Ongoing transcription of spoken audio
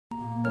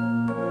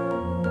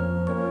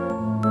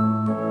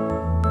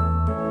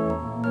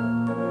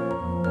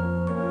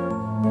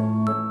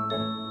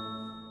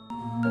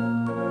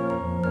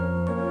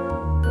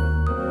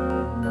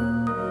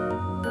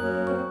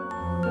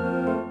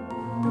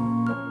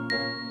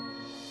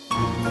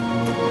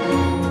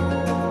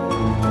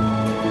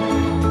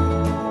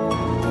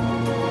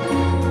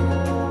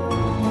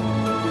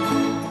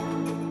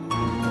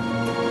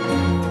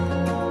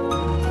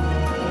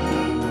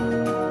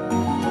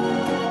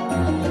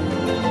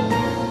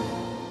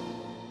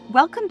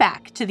Welcome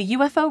back to the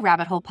UFO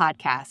Rabbit Hole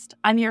podcast.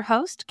 I'm your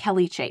host,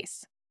 Kelly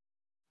Chase.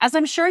 As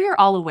I'm sure you're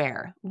all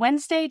aware,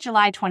 Wednesday,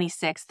 July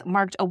 26th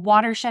marked a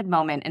watershed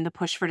moment in the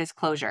push for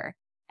disclosure,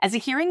 as a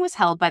hearing was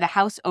held by the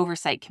House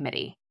Oversight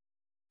Committee.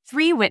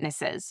 3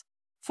 witnesses,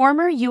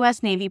 former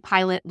U.S. Navy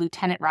pilot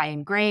Lieutenant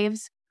Ryan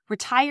Graves,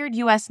 retired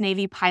U.S.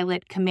 Navy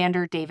pilot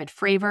Commander David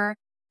Fravor,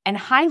 and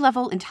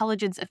high-level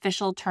intelligence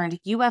official turned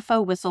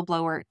UFO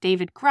whistleblower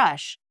David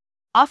Grusch,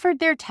 offered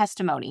their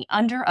testimony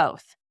under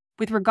oath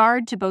with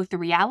regard to both the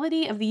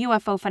reality of the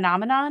UFO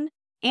phenomenon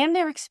and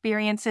their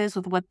experiences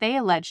with what they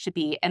allege to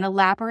be an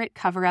elaborate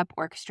cover-up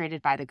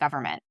orchestrated by the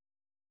government.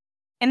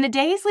 In the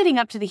days leading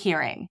up to the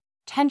hearing,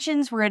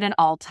 tensions were at an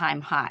all-time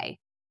high.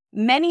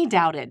 Many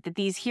doubted that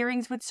these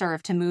hearings would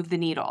serve to move the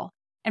needle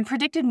and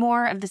predicted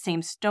more of the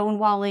same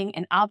stonewalling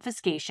and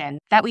obfuscation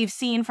that we've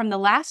seen from the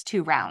last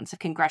 2 rounds of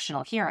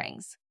congressional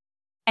hearings.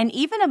 And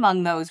even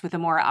among those with a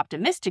more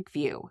optimistic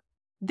view,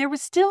 there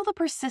was still the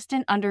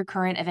persistent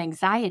undercurrent of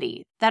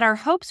anxiety that our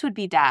hopes would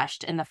be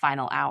dashed in the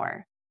final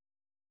hour.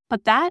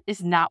 But that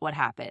is not what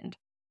happened.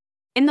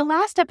 In the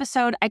last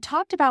episode, I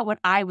talked about what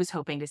I was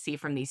hoping to see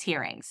from these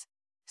hearings.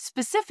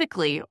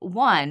 Specifically,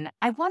 1,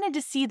 I wanted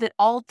to see that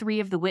all 3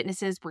 of the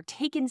witnesses were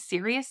taken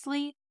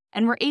seriously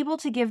and were able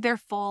to give their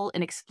full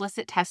and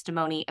explicit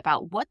testimony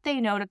about what they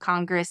know to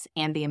Congress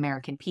and the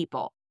American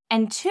people.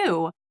 And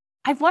 2,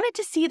 I wanted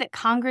to see that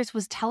Congress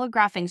was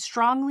telegraphing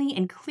strongly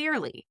and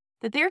clearly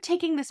that they're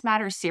taking this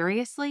matter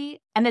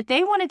seriously and that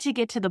they wanted to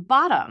get to the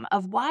bottom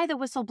of why the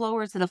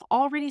whistleblowers that have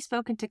already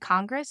spoken to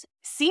Congress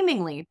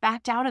seemingly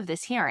backed out of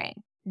this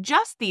hearing.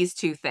 Just these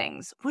 2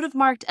 things would have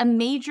marked a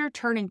major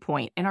turning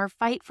point in our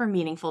fight for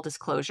meaningful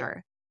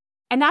disclosure.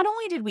 And not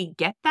only did we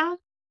get that,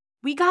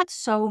 we got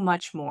so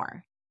much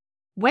more.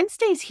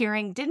 Wednesday's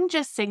hearing didn't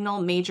just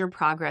signal major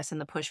progress in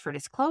the push for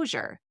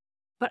disclosure,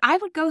 but I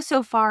would go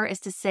so far as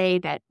to say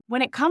that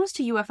when it comes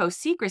to UFO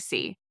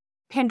secrecy,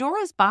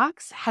 Pandora's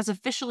box has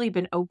officially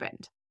been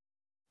opened.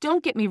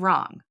 Don't get me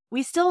wrong,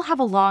 we still have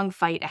a long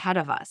fight ahead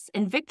of us,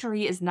 and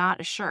victory is not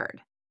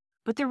assured.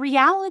 But the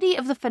reality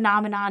of the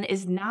phenomenon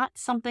is not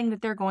something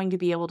that they're going to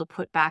be able to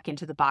put back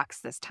into the box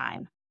this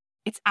time.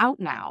 It's out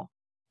now,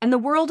 and the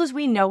world as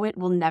we know it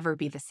will never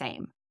be the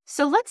same.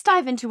 So let's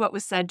dive into what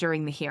was said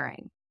during the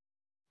hearing.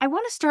 I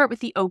want to start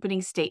with the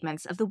opening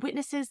statements of the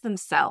witnesses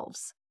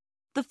themselves.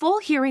 The full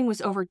hearing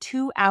was over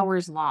 2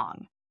 hours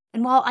long.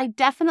 And while I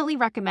definitely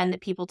recommend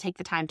that people take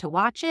the time to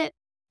watch it,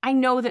 I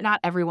know that not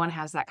everyone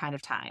has that kind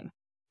of time.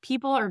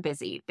 People are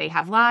busy. They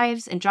have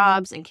lives and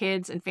jobs and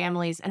kids and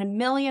families and a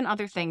million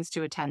other things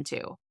to attend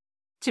to.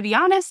 To be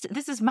honest,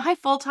 this is my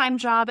full-time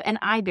job and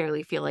I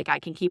barely feel like I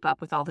can keep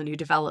up with all the new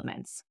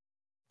developments.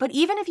 But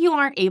even if you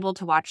aren't able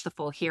to watch the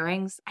full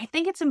hearings, I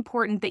think it's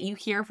important that you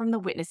hear from the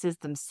witnesses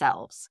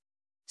themselves.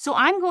 So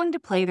I'm going to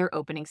play their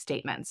opening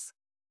statements.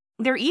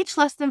 They're each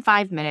less than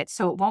 5 minutes,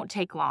 so it won't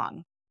take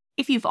long.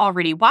 If you've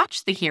already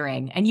watched the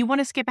hearing and you want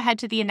to skip ahead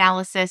to the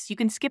analysis, you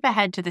can skip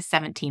ahead to the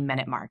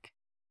 17-minute mark.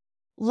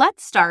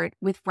 Let's start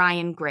with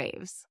Ryan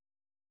Graves.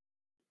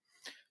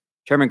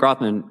 Chairman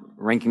Grothman,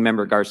 Ranking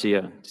Member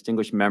Garcia,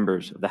 distinguished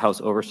members of the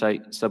House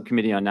Oversight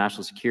Subcommittee on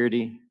National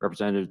Security,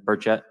 Representatives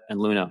Burchett and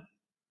Luna.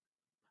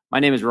 My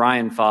name is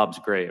Ryan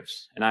Fobbs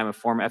Graves, and I'm a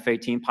former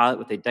F-18 pilot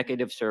with a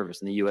decade of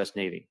service in the U.S.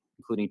 Navy,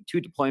 including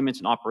 2 deployments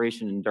in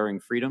Operation Enduring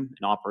Freedom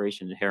and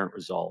Operation Inherent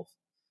Resolve.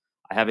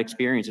 I have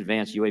experienced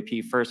advanced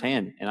UAP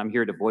firsthand, and I'm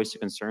here to voice the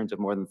concerns of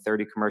more than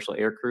 30 commercial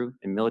aircrew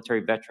and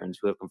military veterans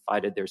who have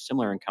confided their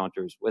similar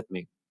encounters with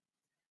me.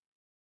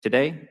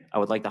 Today, I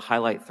would like to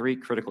highlight 3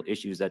 critical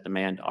issues that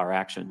demand our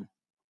action.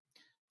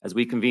 As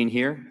we convene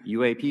here,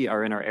 UAP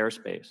are in our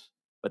airspace,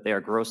 but they are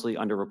grossly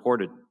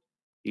underreported.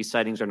 These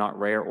sightings are not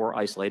rare or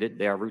isolated,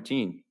 they are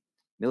routine.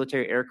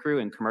 Military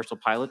aircrew and commercial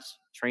pilots,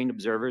 trained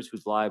observers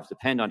whose lives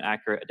depend on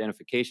accurate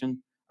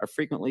identification, are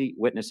frequently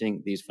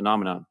witnessing these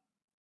phenomena.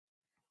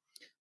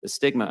 The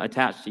stigma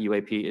attached to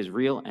UAP is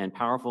real and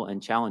powerful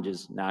and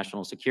challenges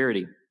national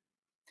security.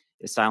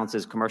 It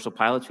silences commercial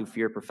pilots who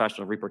fear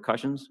professional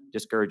repercussions,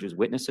 discourages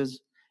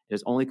witnesses, and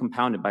is only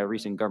compounded by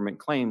recent government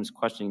claims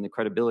questioning the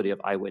credibility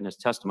of eyewitness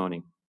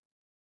testimony.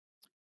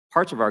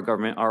 Parts of our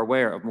government are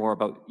aware of more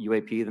about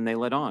UAP than they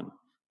let on,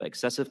 but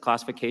excessive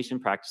classification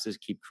practices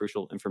keep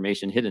crucial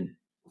information hidden.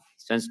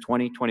 Since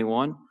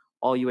 2021,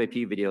 all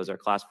UAP videos are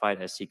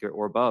classified as secret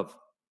or above.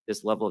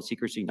 This level of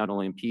secrecy not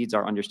only impedes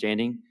our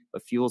understanding,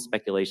 but fuels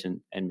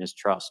speculation and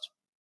mistrust.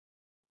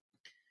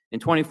 In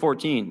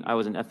 2014, I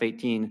was an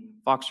F-18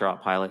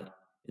 Foxtrot pilot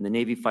in the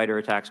Navy Fighter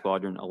Attack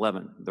Squadron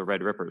 11, the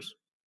Red Rippers.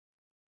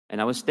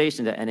 And I was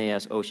stationed at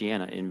NAS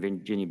Oceana in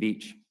Virginia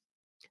Beach.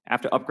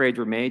 After upgrades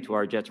were made to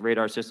our jet's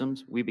radar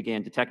systems, we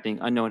began detecting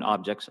unknown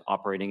objects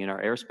operating in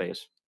our airspace.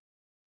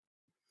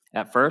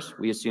 At first,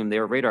 we assumed they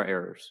were radar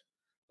errors,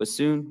 but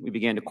soon we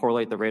began to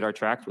correlate the radar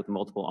tracks with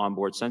multiple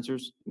onboard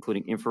sensors,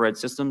 including infrared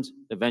systems,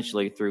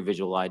 eventually through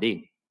visual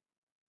ID.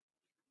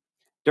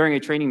 During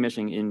a training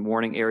mission in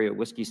Warning Area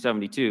Whiskey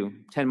 72,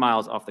 10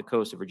 miles off the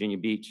coast of Virginia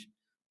Beach,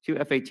 2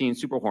 F-18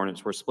 Super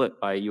Hornets were split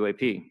by a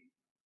UAP.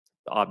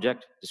 The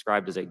object,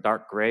 described as a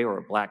dark gray or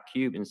a black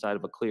cube inside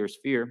of a clear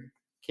sphere,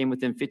 came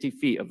within 50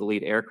 feet of the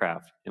lead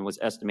aircraft and was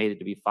estimated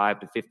to be 5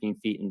 to 15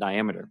 feet in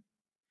diameter.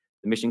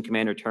 The mission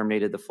commander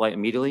terminated the flight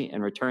immediately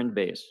and returned to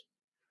base.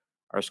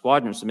 Our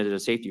squadron submitted a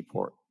safety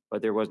report,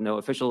 but there was no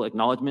official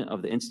acknowledgement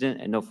of the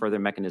incident and no further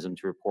mechanism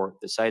to report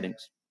the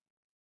sightings.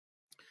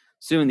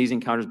 Soon, these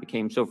encounters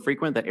became so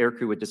frequent that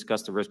aircrew would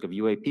discuss the risk of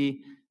UAP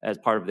as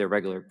part of their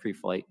regular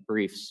pre-flight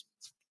briefs.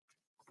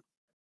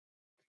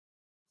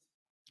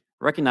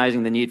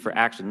 Recognizing the need for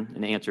action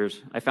and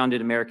answers, I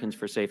founded Americans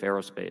for Safe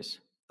Aerospace.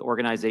 The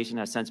organization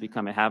has since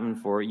become a haven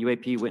for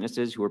UAP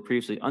witnesses who were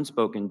previously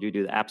unspoken due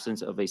to the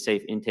absence of a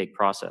safe intake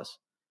process.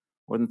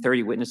 More than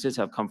 30 witnesses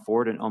have come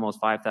forward, and almost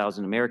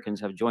 5,000 Americans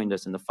have joined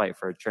us in the fight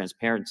for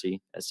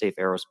transparency at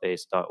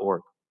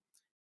safeaerospace.org.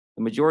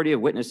 The majority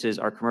of witnesses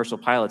are commercial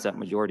pilots at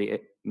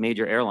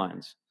major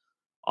airlines.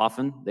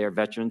 Often, they are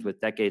veterans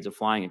with decades of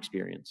flying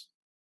experience.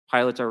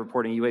 Pilots are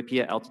reporting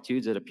UAP at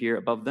altitudes that appear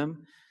above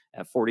them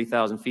at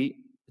 40,000 feet,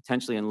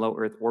 potentially in low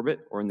Earth orbit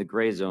or in the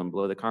gray zone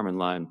below the Kármán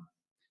line,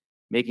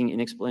 making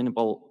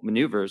inexplainable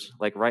maneuvers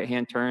like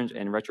right-hand turns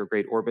and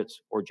retrograde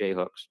orbits or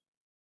J-hooks.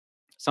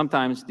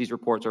 Sometimes these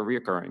reports are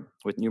reoccurring,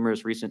 with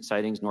numerous recent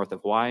sightings north of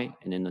Hawaii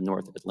and in the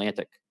North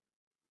Atlantic.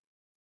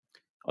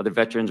 Other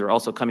veterans are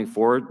also coming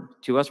forward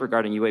to us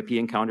regarding UAP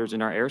encounters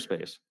in our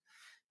airspace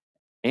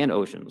and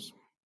oceans.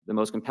 The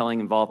most compelling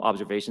involve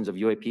observations of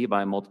UAP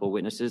by multiple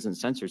witnesses and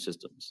sensor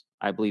systems.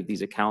 I believe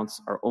these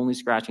accounts are only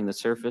scratching the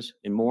surface,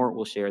 and more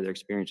will share their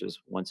experiences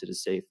once it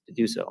is safe to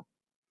do so.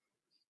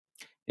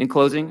 In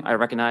closing, I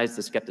recognize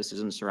the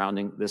skepticism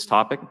surrounding this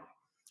topic.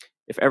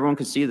 If everyone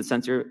could see the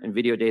sensor and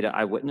video data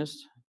I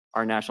witnessed,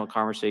 our national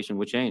conversation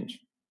would change.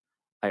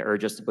 I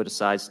urge us to put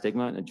aside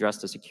stigma and address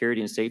the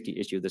security and safety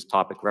issue this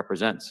topic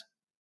represents.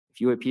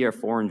 If UAP are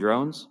foreign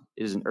drones,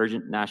 it is an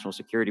urgent national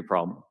security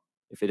problem.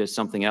 If it is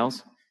something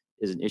else,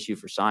 it is an issue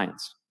for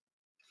science.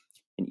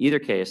 In either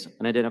case,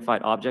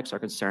 unidentified objects are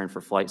concerned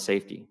for flight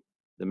safety.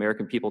 The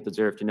American people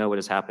deserve to know what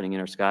is happening in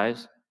our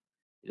skies.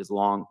 It is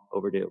long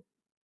overdue.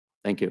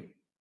 Thank you.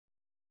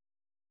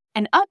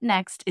 And up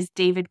next is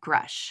David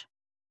Grusch.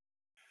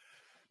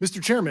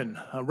 Mr. Chairman,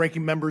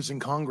 ranking members and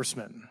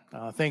congressmen,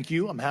 thank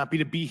you. I'm happy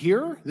to be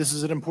here. This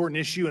is an important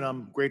issue, and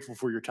I'm grateful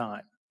for your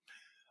time.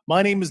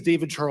 My name is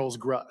David Charles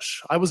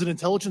Grusch. I was an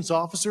intelligence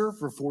officer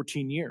for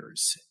 14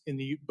 years,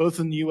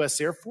 both in the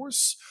U.S. Air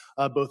Force,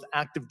 both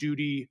active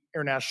duty,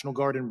 Air National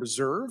Guard, and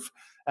Reserve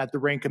at the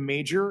rank of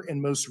major,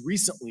 and most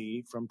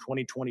recently from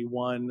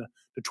 2021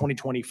 to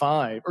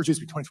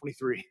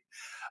 2023,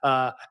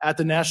 at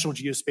the National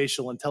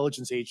Geospatial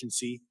Intelligence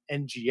Agency,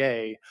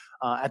 NGA,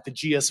 at the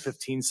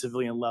GS-15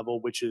 civilian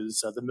level, which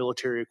is the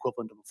military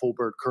equivalent of a full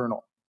bird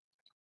colonel.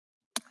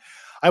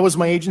 I was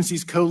my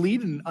agency's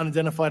co-lead in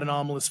unidentified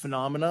anomalous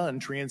phenomena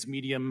and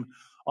transmedium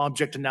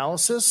object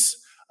analysis,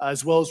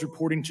 as well as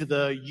reporting to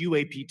the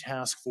UAP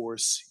task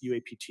force,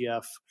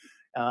 UAPTF,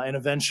 and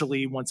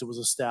eventually, once it was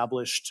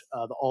established,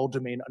 the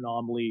All-Domain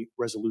Anomaly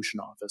Resolution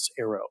Office,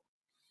 AARO.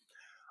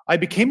 I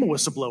became a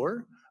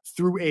whistleblower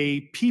through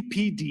a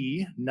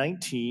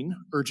PPD-19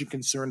 urgent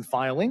concern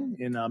filing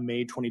in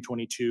May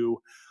 2022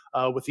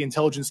 with the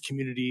Intelligence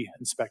Community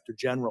Inspector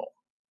General.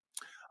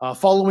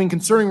 Following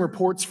concerning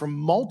reports from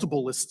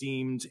multiple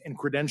esteemed and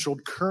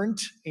credentialed current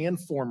and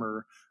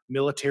former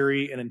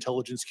military and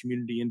intelligence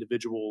community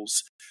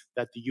individuals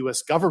that the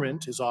U.S.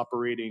 government is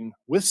operating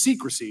with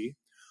secrecy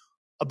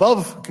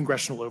above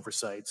congressional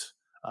oversight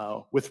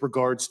with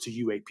regards to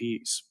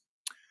UAPs.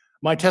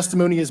 My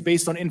testimony is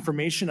based on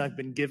information I've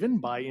been given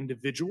by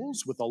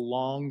individuals with a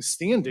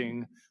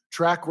long-standing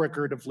track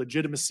record of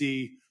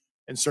legitimacy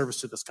and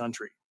service to this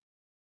country,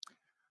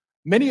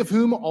 many of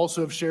whom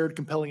also have shared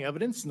compelling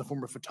evidence in the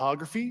form of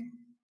photography,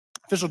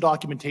 official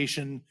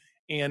documentation,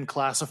 and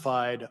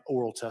classified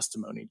oral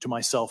testimony to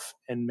myself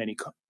and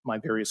my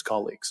various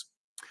colleagues.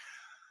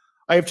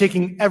 I have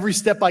taken every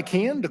step I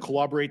can to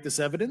corroborate this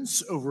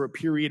evidence over a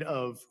period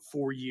of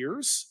 4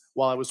 years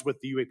while I was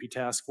with the UAP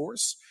Task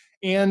Force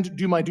and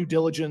do my due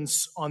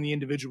diligence on the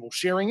individual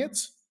sharing it.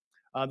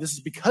 This is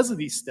because of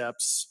these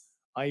steps,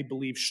 I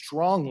believe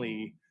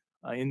strongly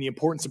in the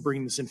importance of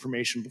bringing this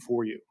information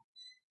before you.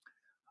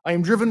 I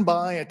am driven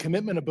by a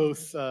commitment of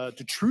both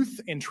to truth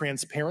and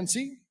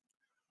transparency,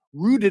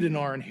 rooted in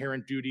our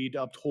inherent duty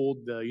to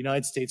uphold the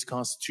United States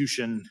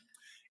Constitution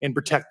and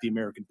protect the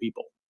American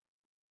people.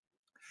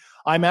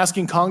 I'm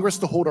asking Congress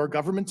to hold our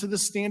government to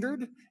this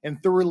standard and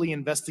thoroughly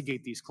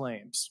investigate these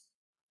claims.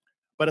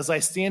 But as I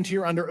stand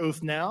here under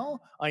oath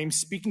now, I am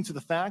speaking to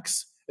the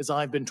facts as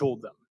I've been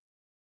told them.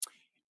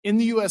 In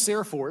the U.S.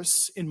 Air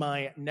Force, in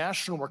my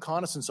National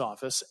Reconnaissance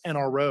Office,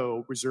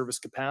 NRO,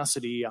 reservist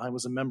capacity, I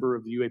was a member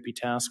of the UAP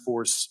Task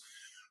Force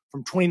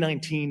from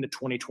 2019 to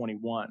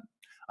 2021.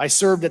 I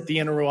served at the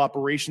NRO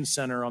Operations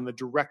Center on the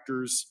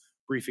Director's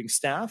Briefing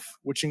staff,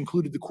 which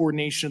included the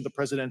coordination of the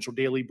Presidential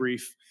Daily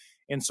Brief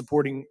and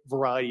supporting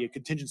variety of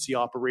contingency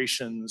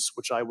operations,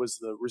 which I was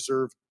the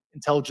Reserve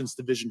Intelligence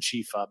Division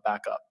Chief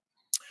backup.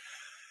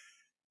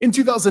 In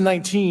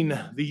 2019,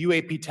 the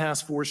UAP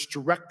Task Force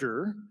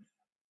Director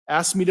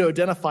asked me to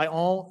identify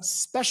all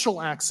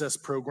special access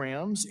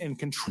programs and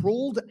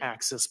controlled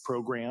access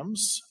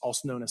programs,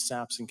 also known as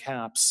SAPs and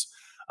CAPs,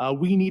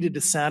 we needed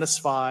to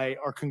satisfy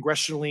our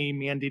congressionally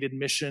mandated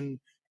mission,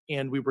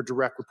 and we were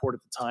direct report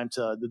at the time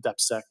to the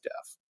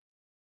DepSecDef.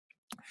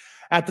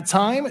 At the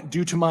time,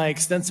 due to my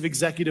extensive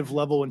executive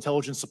level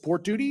intelligence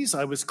support duties,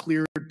 I was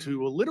cleared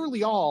to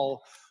literally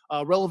all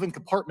relevant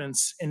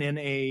compartments and in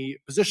a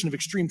position of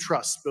extreme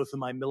trust, both in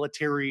my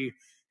military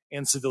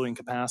and civilian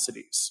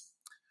capacities.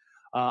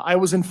 I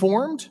was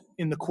informed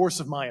in the course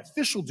of my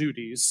official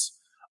duties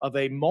of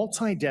a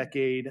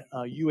multi-decade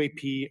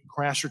UAP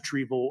crash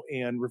retrieval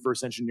and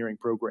reverse engineering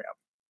program,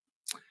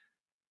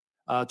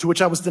 to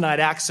which I was denied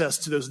access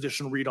to those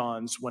additional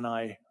read-ons when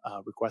I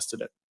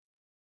requested it.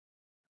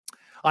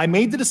 I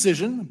made the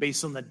decision,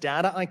 based on the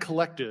data I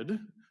collected,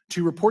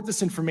 to report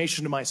this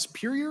information to my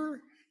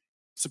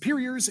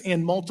superiors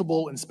and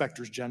multiple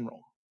inspectors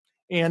general,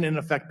 and in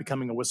effect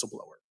becoming a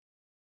whistleblower.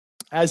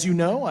 As you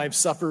know, I've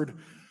suffered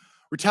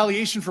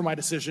retaliation for my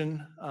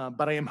decision,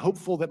 but I am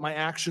hopeful that my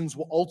actions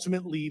will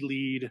ultimately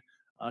lead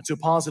to a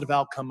positive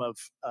outcome of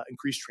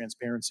increased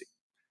transparency.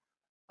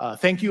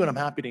 Thank you, and I'm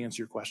happy to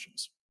answer your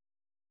questions.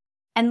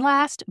 And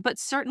last, but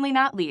certainly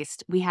not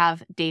least, we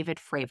have David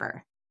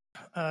Fravor.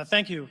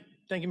 Thank you.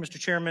 Thank you, Mr.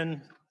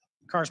 Chairman,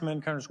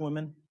 Congressmen,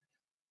 Congresswomen.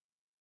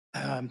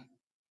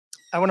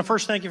 I want to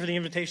first thank you for the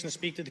invitation to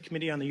speak to the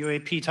committee on the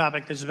UAP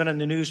topic that's been in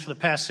the news for the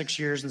past 6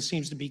 years and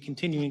seems to be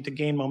continuing to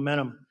gain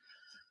momentum.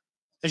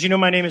 As you know,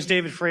 my name is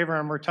David Fravor.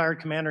 I'm a retired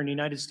commander in the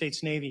United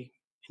States Navy.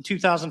 In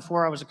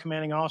 2004, I was a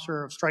commanding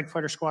officer of Strike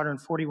Fighter Squadron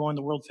 41,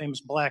 the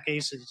world-famous Black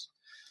Aces.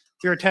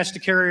 We were attached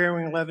to Carrier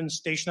Wing 11,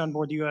 stationed on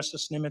board the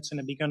USS Nimitz, and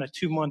had begun a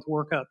 2-month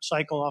workup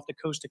cycle off the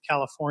coast of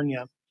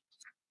California.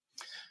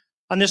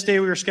 On this day,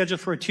 we were scheduled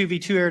for a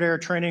 2v2 air-to-air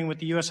training with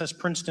the USS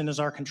Princeton as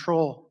our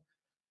control.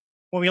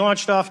 When we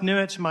launched off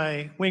Nimitz,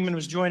 my wingman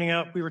was joining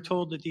up. We were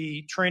told that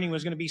the training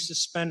was going to be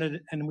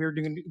suspended and we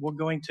were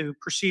going to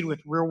proceed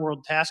with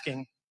real-world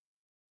tasking.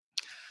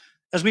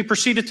 As we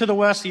proceeded to the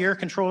west, the air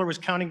controller was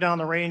counting down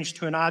the range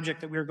to an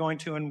object that we were going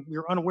to, and we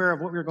were unaware of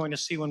what we were going to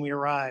see when we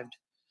arrived.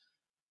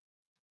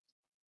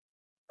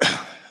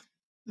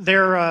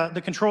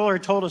 The controller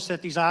had told us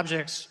that these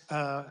objects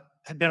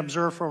had been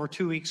observed for over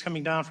 2 weeks,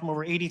 coming down from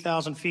over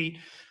 80,000 feet,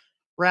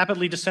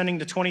 rapidly descending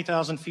to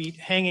 20,000 feet,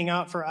 hanging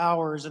out for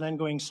hours, and then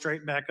going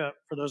straight back up.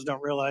 For those who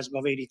don't realize,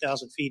 above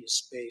 80,000 feet is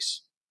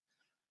space.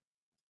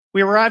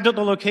 We arrived at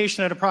the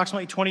location at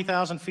approximately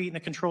 20,000 feet, and the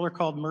controller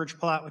called merge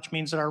plot, which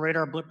means that our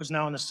radar blip was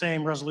now in the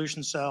same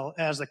resolution cell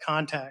as the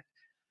contact.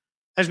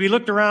 As we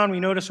looked around, we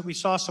noticed that we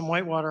saw some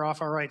whitewater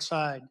off our right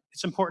side.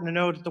 It's important to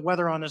note that the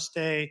weather on this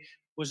day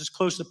was as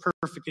close to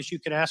perfect as you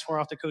could ask for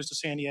off the coast of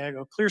San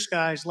Diego. Clear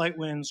skies, light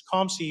winds,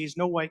 calm seas,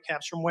 no white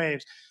caps from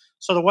waves.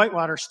 So the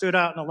whitewater stood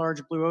out in a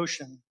large blue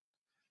ocean.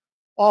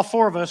 All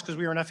 4 of us, because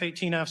we were in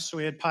F-18Fs, so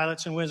we had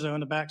pilots and Wizzo in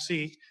the back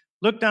seat,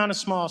 looked down a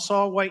small,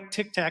 saw a white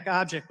tic-tac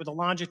object with a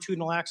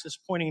longitudinal axis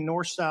pointing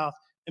north-south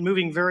and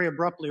moving very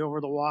abruptly over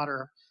the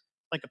water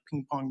like a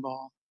ping-pong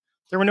ball.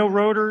 There were no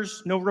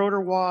rotors, no rotor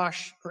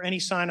wash, or any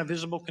sign of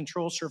visible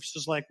control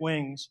surfaces like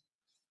wings.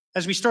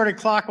 As we started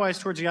clockwise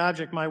towards the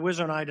object, my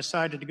Wizzo and I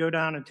decided to go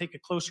down and take a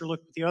closer look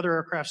with the other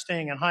aircraft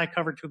staying in high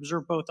cover to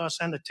observe both us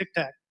and the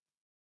tic-tac.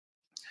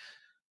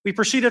 We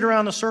proceeded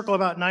around the circle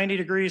about 90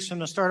 degrees from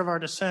the start of our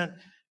descent,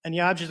 and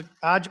the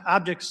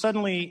object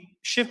suddenly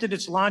shifted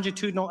its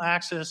longitudinal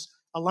axis,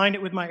 aligned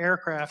it with my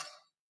aircraft,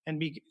 and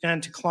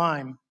began to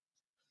climb.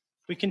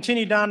 We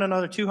continued down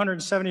another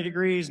 270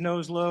 degrees,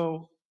 nose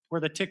low, where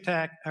the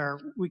tic-tac,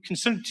 or we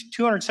considered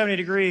 270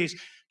 degrees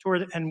to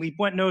where, and we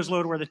went nose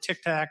low to where the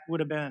tic-tac would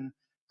have been.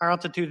 Our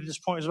altitude at this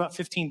point was about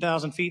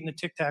 15,000 feet, and the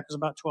tic-tac was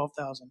about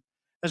 12,000.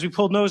 As we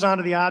pulled nose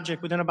onto the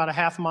object, within about a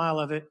half mile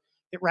of it,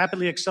 it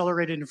rapidly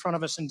accelerated in front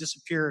of us and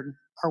disappeared.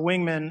 Our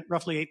wingman,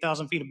 roughly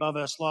 8,000 feet above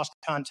us, lost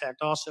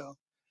contact also.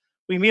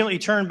 We immediately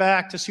turned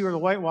back to see where the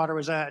whitewater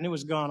was at, and it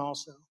was gone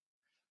also.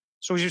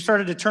 So as we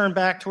started to turn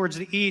back towards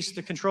the east,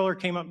 the controller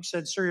came up and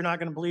said, "Sir, you're not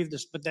going to believe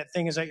this, but that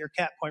thing is at your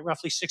cap point,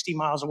 roughly 60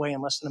 miles away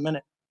in less than a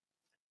minute.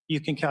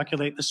 You can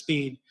calculate the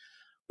speed."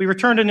 We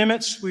returned to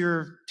Nimitz. We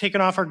were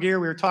taking off our gear.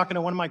 We were talking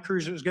to one of my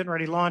crews that was getting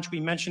ready to launch. We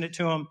mentioned it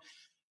to them,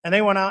 and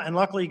they went out and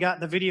luckily got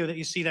the video that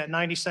you see, that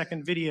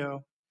 90-second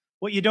video.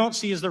 What you don't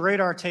see is the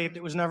radar tape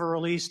that was never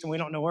released, and we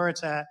don't know where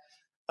it's at,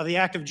 of the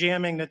active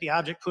jamming that the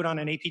object put on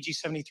an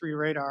APG-73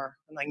 radar,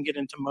 and I can get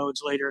into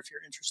modes later if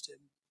you're interested.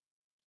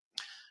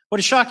 What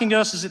is shocking to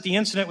us is that the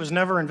incident was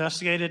never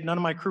investigated. None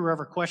of my crew were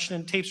ever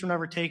questioned. Tapes were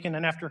never taken,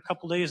 and after a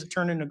couple days, it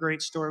turned into a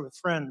great story with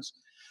friends.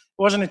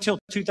 It wasn't until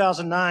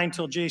 2009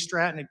 until Jay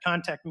Stratton had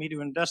contacted me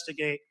to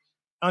investigate.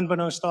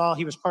 Unbeknownst to all,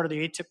 he was part of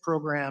the ATIP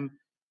program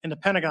in the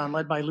Pentagon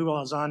led by Lou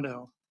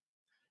Elizondo.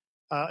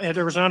 And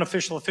there was an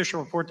unofficial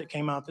report that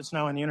came out that's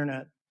now on the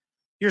internet.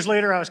 Years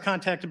later, I was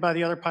contacted by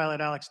the other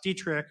pilot, Alex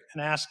Dietrich,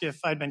 and asked if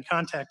I'd been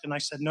contacted, and I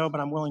said no,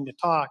 but I'm willing to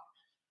talk.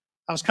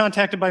 I was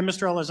contacted by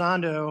Mr.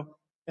 Elizondo,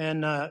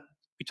 and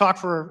we talked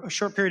for a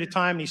short period of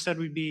time, and he said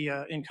we'd be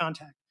in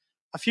contact.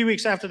 A few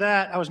weeks after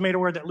that, I was made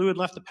aware that Lou had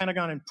left the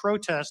Pentagon in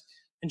protest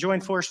and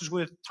joined forces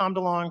with Tom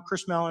DeLonge,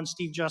 Chris Mellon,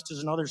 Steve Justice,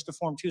 and others to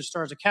form Two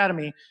Stars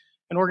Academy,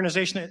 an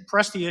organization that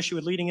pressed the issue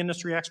with leading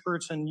industry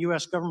experts and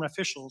U.S. government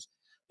officials.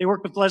 They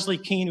worked with Leslie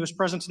Kean, who is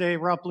present today,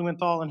 Ralph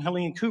Blumenthal, and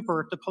Helene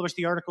Cooper to publish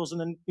the articles in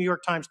the New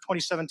York Times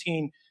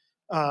 2017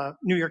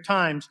 New York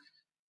Times.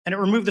 And it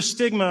removed the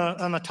stigma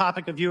on the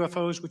topic of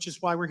UFOs, which is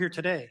why we're here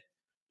today.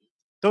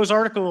 Those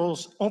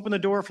articles open the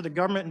door for the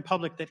government and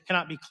public that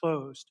cannot be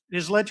closed. It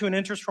has led to an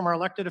interest from our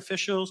elected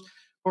officials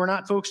who are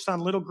not focused on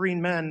little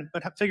green men,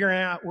 but figuring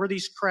out where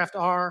these craft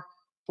are,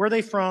 where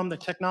they're from, the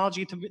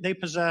technology they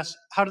possess,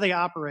 how do they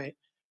operate.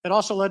 That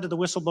also led to the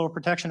Whistleblower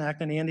Protection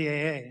Act and the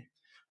NDAA.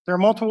 There are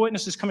multiple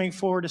witnesses coming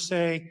forward to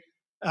say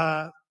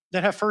that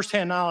have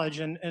firsthand knowledge,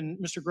 and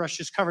Mr. Grusch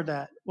just covered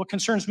that. What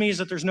concerns me is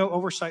that there's no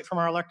oversight from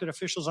our elected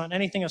officials on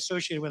anything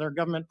associated with our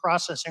government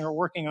processing or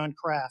working on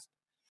craft.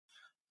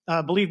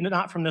 Believe it,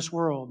 not from this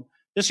world.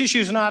 This issue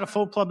is not a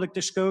full public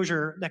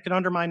disclosure that could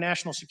undermine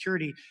national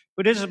security,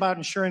 but it is about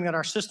ensuring that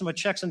our system of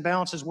checks and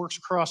balances works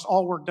across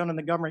all work done in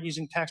the government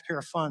using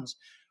taxpayer funds.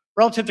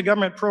 Relative to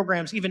government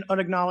programs, even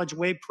unacknowledged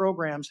WAVE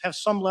programs have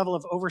some level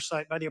of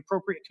oversight by the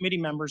appropriate committee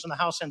members in the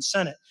House and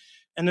Senate.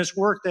 And this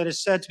work that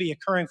is said to be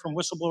occurring from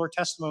whistleblower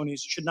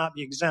testimonies should not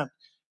be exempt.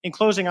 In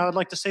closing, I would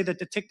like to say that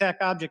the Tic Tac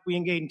object we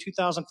engaged in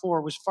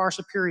 2004 was far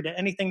superior to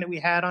anything that we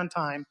had on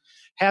time,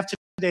 have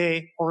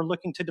today, or are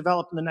looking to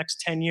develop in the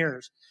next 10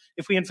 years.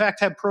 If we in fact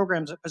have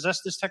programs that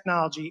possess this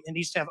technology, it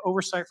needs to have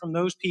oversight from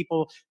those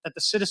people that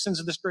the citizens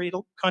of this great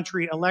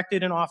country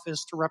elected in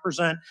office to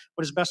represent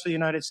what is best for the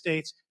United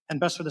States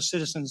and best for the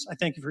citizens. I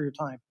thank you for your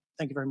time.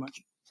 Thank you very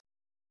much.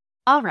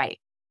 All right.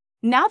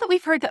 Now that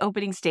we've heard the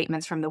opening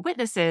statements from the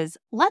witnesses,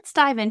 let's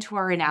dive into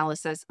our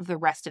analysis of the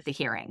rest of the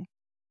hearing.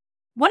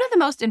 One of the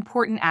most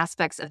important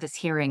aspects of this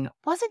hearing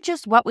wasn't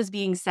just what was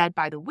being said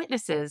by the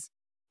witnesses,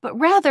 but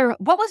rather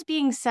what was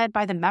being said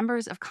by the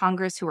members of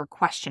Congress who were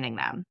questioning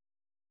them.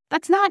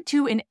 That's not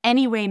to in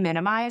any way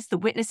minimize the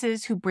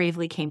witnesses who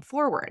bravely came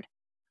forward,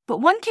 but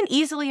one can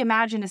easily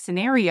imagine a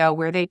scenario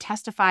where they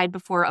testified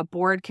before a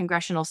board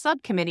congressional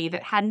subcommittee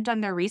that hadn't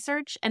done their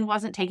research and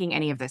wasn't taking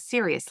any of this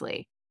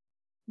seriously.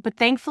 But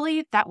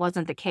thankfully, that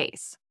wasn't the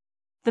case.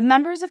 The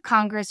members of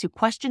Congress who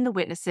questioned the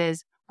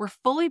witnesses were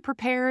fully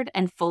prepared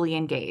and fully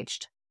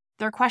engaged.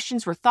 Their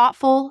questions were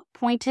thoughtful,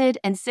 pointed,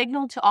 and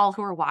signaled to all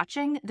who were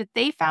watching that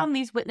they found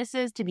these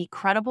witnesses to be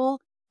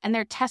credible and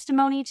their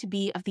testimony to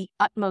be of the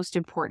utmost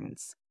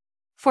importance.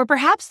 For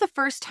perhaps the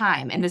first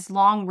time in this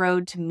long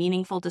road to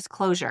meaningful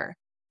disclosure,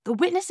 the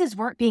witnesses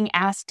weren't being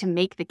asked to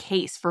make the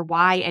case for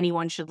why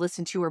anyone should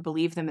listen to or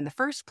believe them in the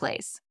first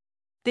place.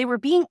 They were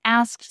being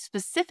asked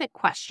specific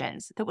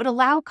questions that would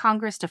allow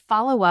Congress to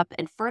follow up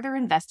and further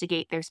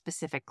investigate their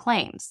specific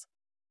claims,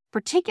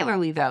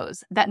 particularly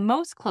those that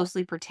most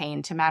closely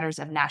pertain to matters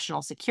of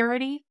national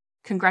security,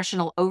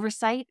 congressional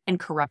oversight, and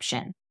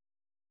corruption.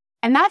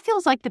 And that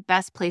feels like the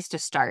best place to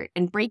start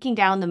in breaking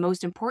down the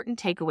most important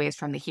takeaways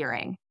from the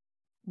hearing.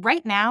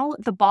 Right now,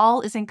 the ball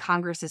is in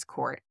Congress's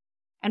court,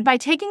 and by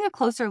taking a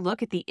closer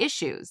look at the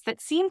issues that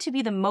seem to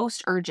be the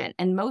most urgent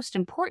and most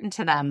important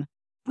to them,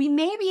 we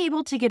may be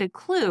able to get a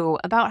clue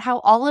about how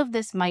all of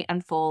this might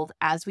unfold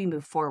as we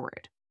move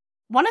forward.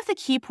 One of the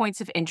key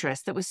points of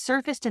interest that was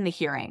surfaced in the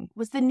hearing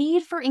was the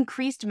need for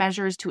increased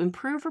measures to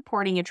improve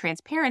reporting and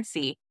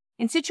transparency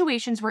in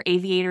situations where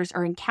aviators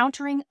are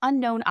encountering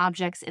unknown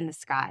objects in the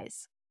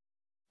skies.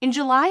 In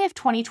July of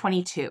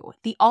 2022,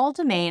 the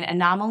All-Domain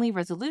Anomaly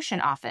Resolution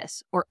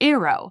Office, or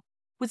AARO,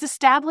 was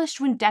established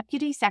when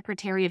Deputy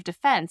Secretary of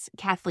Defense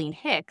Kathleen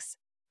Hicks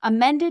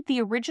amended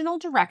the original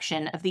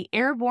direction of the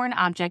Airborne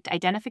Object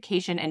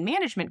Identification and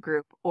Management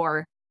Group,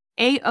 or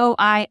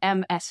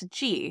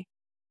AOIMSG,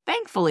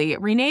 thankfully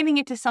renaming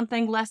it to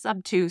something less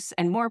obtuse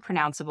and more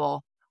pronounceable,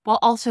 while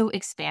also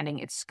expanding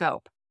its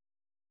scope.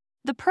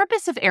 The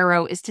purpose of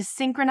AARO is to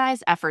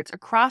synchronize efforts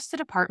across the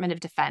Department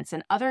of Defense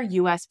and other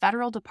U.S.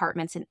 federal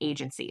departments and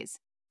agencies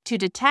to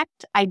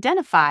detect,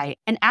 identify,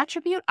 and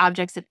attribute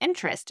objects of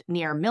interest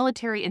near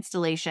military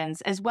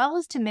installations, as well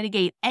as to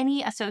mitigate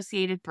any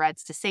associated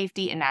threats to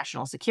safety and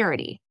national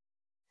security.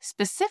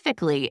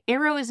 Specifically,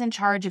 AARO is in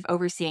charge of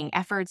overseeing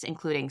efforts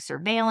including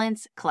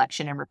surveillance,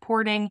 collection and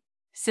reporting,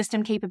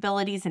 system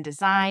capabilities and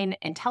design,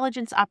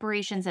 intelligence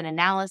operations and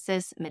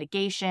analysis,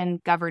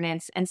 mitigation,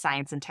 governance, and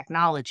science and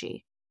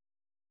technology.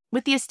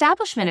 With the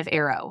establishment of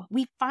AARO,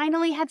 we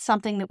finally had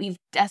something that we've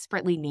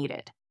desperately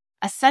needed: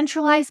 a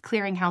centralized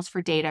clearinghouse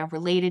for data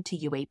related to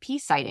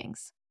UAP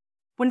sightings.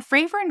 When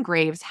Fravor and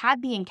Graves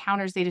had the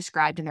encounters they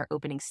described in their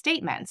opening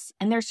statements,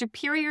 and their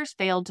superiors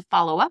failed to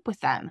follow up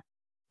with them,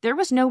 there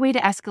was no way to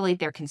escalate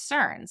their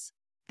concerns.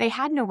 They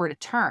had nowhere to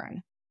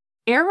turn.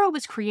 AARO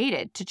was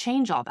created to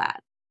change all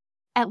that,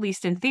 at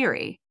least in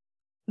theory.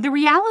 The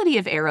reality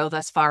of AARO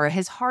thus far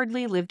has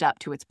hardly lived up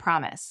to its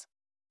promise.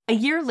 A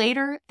year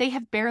later, they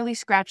have barely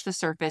scratched the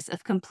surface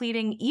of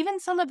completing even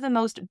some of the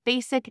most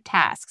basic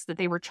tasks that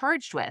they were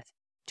charged with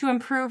to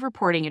improve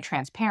reporting and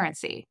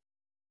transparency.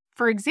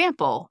 For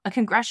example, a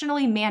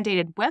congressionally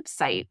mandated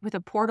website with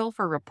a portal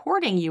for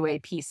reporting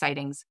UAP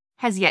sightings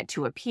has yet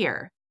to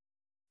appear.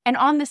 And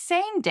on the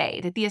same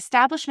day that the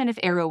establishment of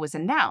AARO was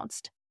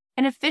announced,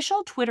 an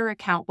official Twitter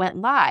account went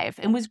live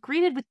and was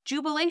greeted with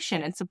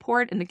jubilation and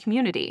support in the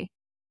community.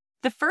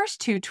 The first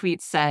two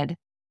tweets said,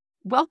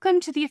 "Welcome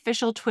to the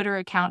official Twitter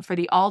account for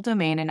the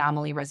All-Domain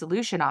Anomaly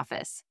Resolution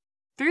Office.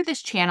 Through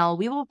this channel,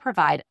 we will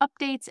provide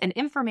updates and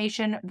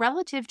information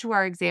relative to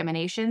our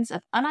examinations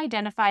of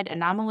unidentified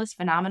anomalous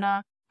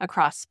phenomena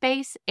across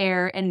space,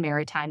 air, and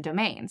maritime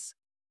domains.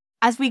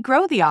 As we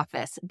grow the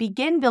office,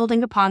 begin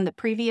building upon the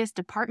previous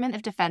Department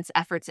of Defense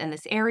efforts in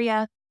this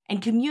area,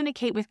 and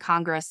communicate with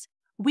Congress,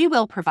 we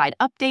will provide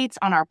updates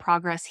on our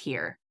progress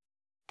here.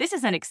 This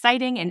is an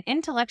exciting and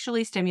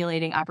intellectually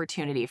stimulating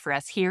opportunity for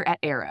us here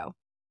at AARO."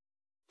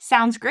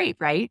 Sounds great,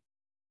 right?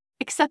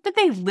 Except that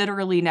they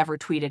literally never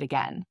tweeted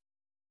again.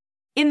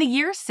 In the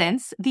years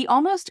since, the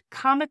almost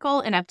comical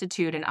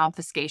ineptitude and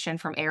obfuscation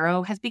from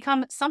AARO has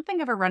become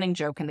something of a running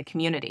joke in the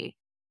community.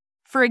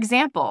 For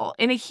example,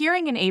 in a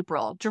hearing in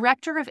April,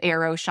 Director of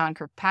AARO Shaun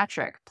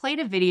Kirkpatrick played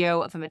a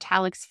video of a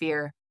metallic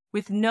sphere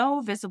with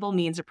no visible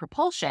means of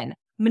propulsion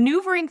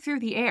maneuvering through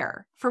the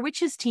air, for which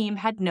his team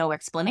had no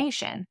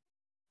explanation.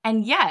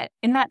 And yet,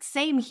 in that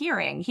same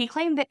hearing, he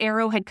claimed that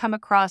AARO had come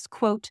across,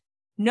 quote,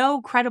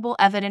 "no credible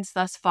evidence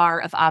thus far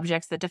of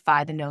objects that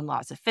defy the known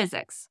laws of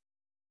physics."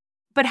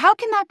 But how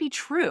can that be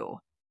true?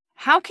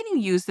 How can you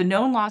use the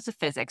known laws of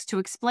physics to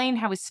explain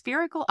how a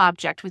spherical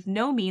object with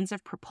no means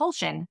of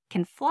propulsion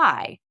can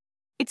fly?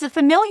 It's a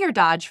familiar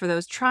dodge for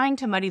those trying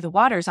to muddy the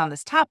waters on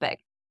this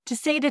topic to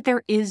say that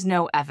there is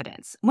no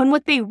evidence, when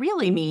what they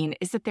really mean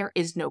is that there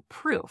is no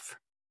proof.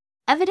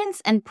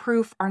 Evidence and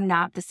proof are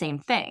not the same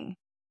thing.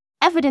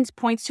 Evidence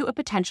points to a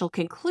potential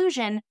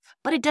conclusion,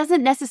 but it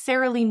doesn't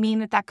necessarily mean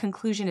that that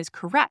conclusion is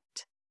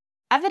correct.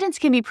 Evidence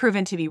can be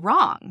proven to be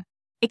wrong.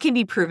 It can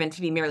be proven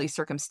to be merely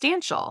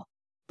circumstantial,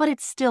 but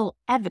it's still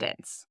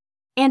evidence.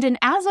 And an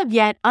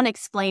as-of-yet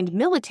unexplained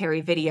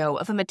military video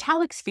of a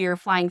metallic sphere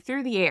flying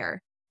through the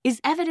air is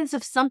evidence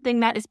of something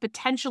that is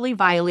potentially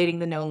violating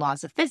the known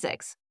laws of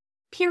physics.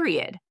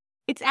 Period.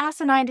 It's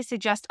asinine to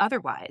suggest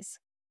otherwise.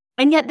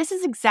 And yet this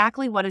is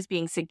exactly what is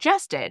being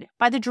suggested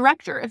by the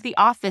director of the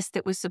office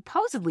that was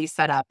supposedly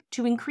set up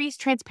to increase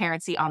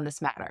transparency on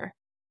this matter.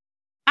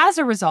 As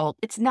a result,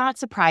 it's not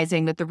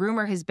surprising that the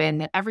rumor has been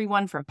that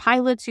everyone from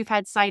pilots who've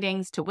had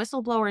sightings to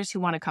whistleblowers who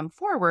want to come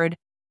forward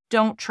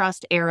don't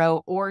trust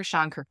AARO or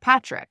Shaun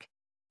Kirkpatrick.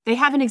 They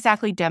haven't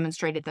exactly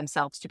demonstrated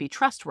themselves to be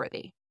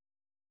trustworthy.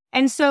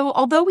 And so,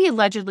 although we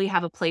allegedly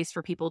have a place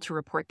for people to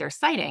report their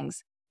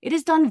sightings, it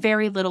has done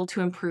very little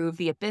to improve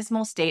the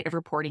abysmal state of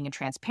reporting and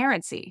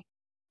transparency.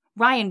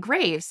 Ryan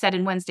Graves said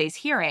in Wednesday's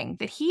hearing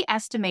that he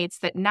estimates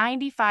that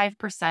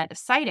 95% of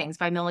sightings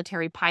by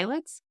military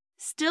pilots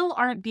still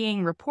aren't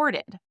being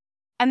reported.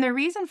 And the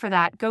reason for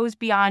that goes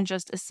beyond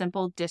just a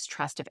simple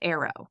distrust of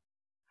AARO.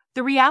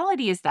 The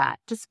reality is that,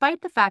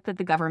 despite the fact that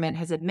the government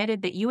has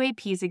admitted that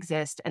UAPs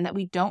exist and that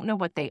we don't know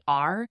what they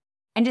are,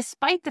 and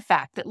despite the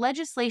fact that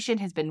legislation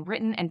has been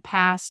written and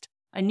passed,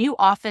 a new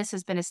office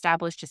has been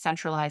established to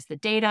centralize the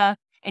data,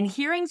 and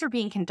hearings are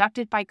being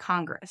conducted by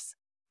Congress,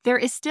 there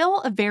is still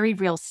a very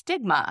real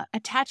stigma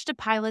attached to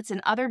pilots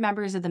and other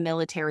members of the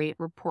military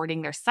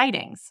reporting their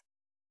sightings.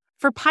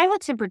 For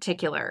pilots in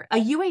particular, a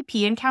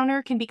UAP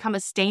encounter can become a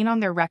stain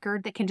on their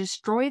record that can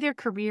destroy their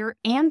career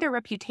and their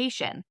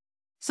reputation.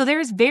 So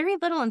there is very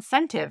little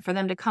incentive for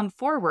them to come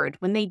forward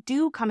when they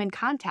do come in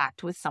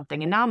contact with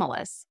something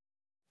anomalous.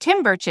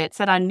 Tim Burchett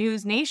said on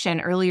News Nation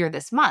earlier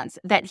this month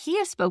that he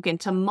has spoken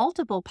to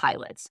multiple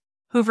pilots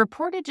who've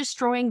reported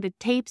destroying the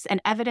tapes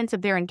and evidence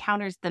of their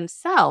encounters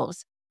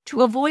themselves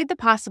to avoid the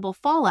possible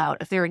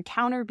fallout of their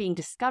encounter being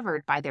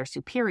discovered by their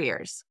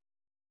superiors.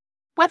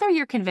 Whether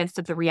you're convinced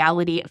of the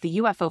reality of the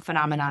UFO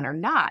phenomenon or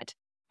not,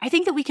 I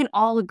think that we can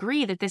all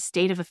agree that this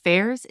state of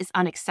affairs is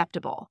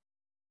unacceptable.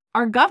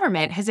 Our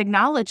government has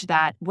acknowledged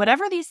that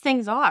whatever these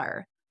things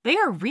are, they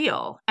are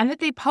real and that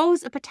they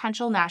pose a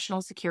potential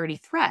national security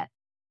threat.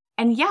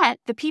 And yet,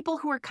 the people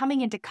who are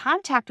coming into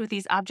contact with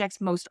these objects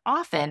most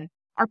often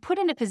are put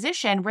in a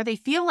position where they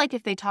feel like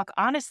if they talk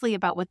honestly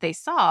about what they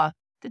saw,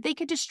 that they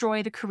could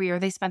destroy the career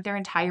they spent their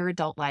entire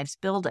adult lives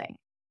building.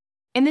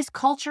 In this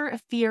culture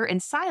of fear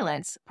and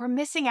silence, we're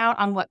missing out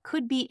on what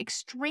could be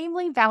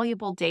extremely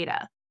valuable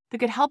data that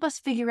could help us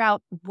figure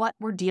out what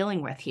we're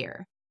dealing with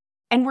here.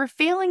 And we're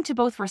failing to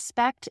both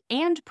respect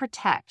and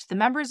protect the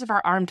members of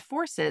our armed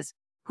forces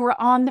who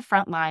are on the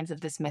front lines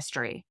of this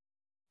mystery.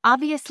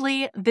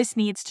 Obviously, this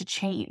needs to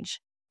change,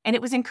 and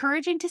it was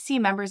encouraging to see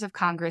members of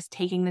Congress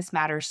taking this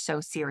matter so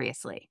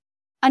seriously.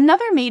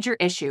 Another major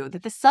issue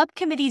that the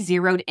subcommittee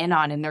zeroed in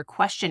on in their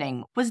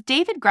questioning was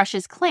David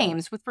Grusch's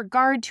claims with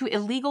regard to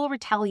illegal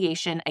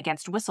retaliation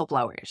against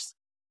whistleblowers.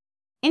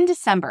 In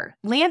December,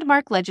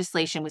 landmark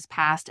legislation was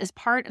passed as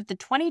part of the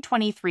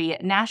 2023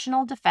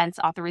 National Defense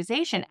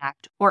Authorization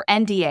Act, or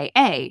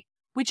NDAA,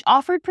 which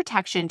offered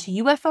protection to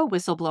UFO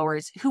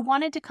whistleblowers who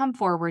wanted to come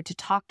forward to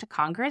talk to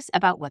Congress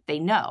about what they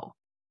know.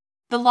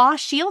 The law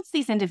shields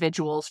these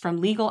individuals from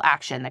legal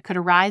action that could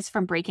arise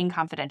from breaking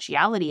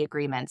confidentiality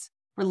agreements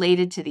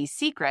related to these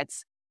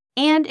secrets,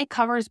 and it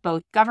covers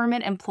both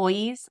government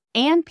employees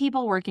and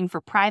people working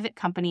for private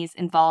companies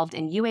involved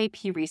in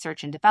UAP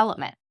research and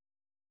development.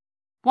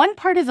 One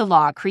part of the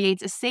law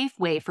creates a safe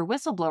way for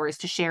whistleblowers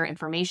to share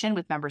information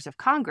with members of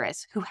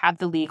Congress who have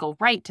the legal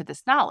right to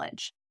this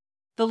knowledge.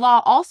 The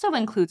law also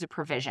includes a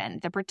provision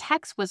that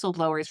protects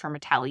whistleblowers from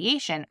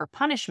retaliation or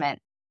punishment,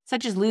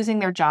 such as losing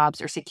their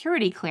jobs or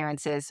security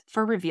clearances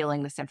for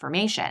revealing this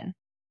information.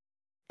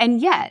 And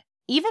yet,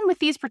 even with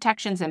these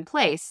protections in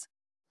place,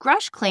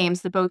 Grusch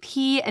claims that both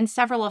he and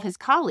several of his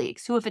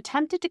colleagues who have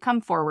attempted to come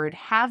forward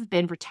have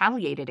been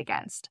retaliated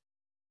against.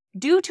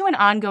 Due to an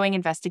ongoing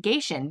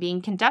investigation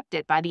being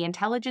conducted by the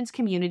Intelligence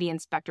Community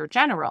Inspector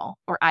General,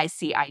 or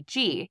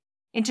ICIG,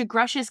 into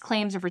Grusch's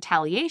claims of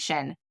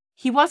retaliation,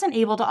 he wasn't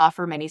able to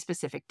offer many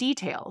specific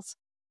details.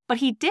 But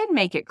he did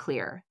make it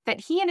clear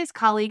that he and his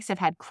colleagues have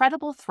had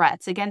credible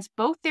threats against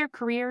both their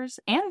careers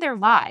and their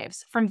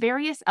lives from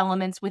various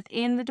elements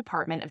within the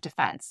Department of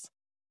Defense.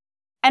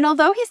 And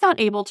although he's not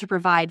able to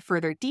provide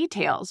further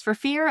details for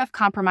fear of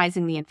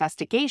compromising the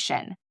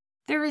investigation,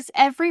 there is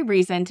every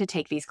reason to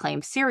take these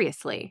claims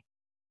seriously.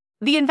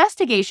 The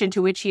investigation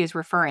to which he is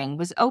referring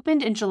was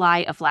opened in July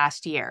of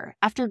last year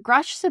after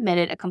Grusch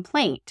submitted a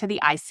complaint to the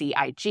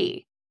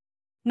ICIG.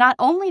 Not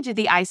only did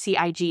the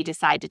ICIG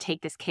decide to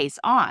take this case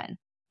on,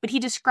 but he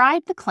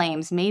described the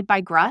claims made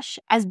by Grusch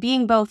as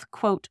being both,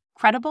 quote,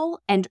 credible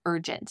and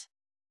urgent.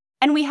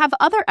 And we have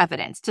other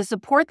evidence to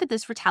support that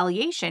this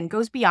retaliation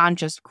goes beyond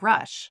just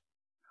Grusch.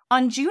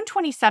 On June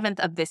 27th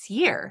of this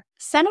year,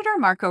 Senator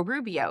Marco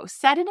Rubio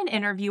said in an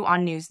interview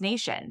on News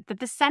Nation that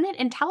the Senate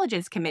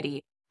Intelligence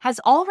Committee has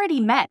already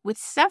met with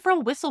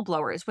several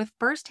whistleblowers with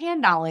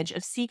firsthand knowledge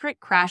of secret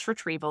crash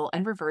retrieval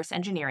and reverse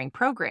engineering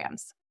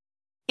programs.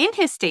 In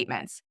his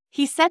statements,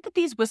 he said that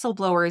these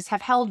whistleblowers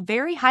have held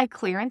very high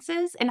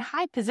clearances and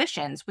high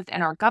positions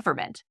within our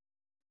government.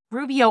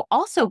 Rubio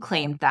also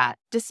claimed that,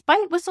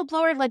 despite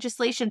whistleblower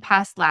legislation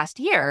passed last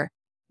year,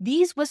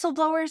 these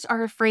whistleblowers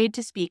are afraid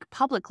to speak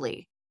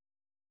publicly.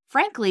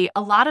 Frankly,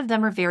 a lot of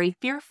them are very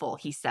fearful,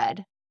 he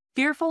said.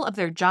 Fearful of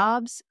their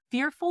jobs,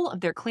 fearful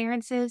of their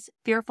clearances,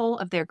 fearful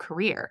of their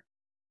career.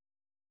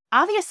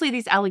 Obviously,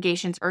 these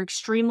allegations are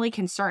extremely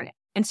concerning,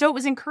 and so it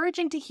was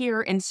encouraging to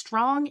hear in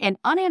strong and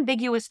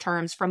unambiguous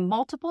terms from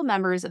multiple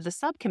members of the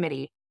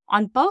subcommittee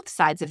on both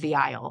sides of the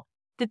aisle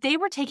that they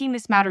were taking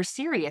this matter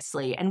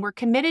seriously and were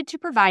committed to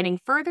providing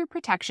further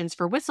protections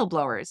for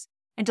whistleblowers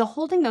and to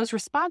holding those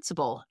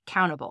responsible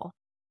accountable.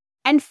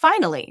 And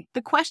finally,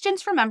 the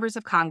questions from members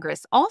of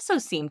Congress also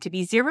seem to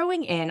be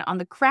zeroing in on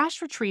the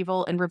crash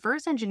retrieval and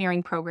reverse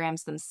engineering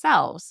programs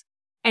themselves,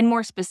 and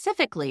more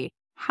specifically,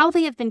 how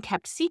they have been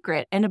kept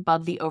secret and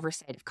above the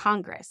oversight of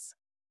Congress.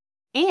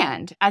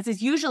 And, as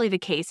is usually the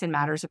case in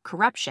matters of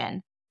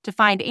corruption, to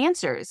find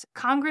answers,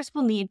 Congress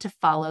will need to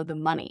follow the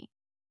money.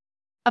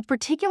 Of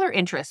particular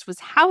interest was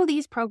how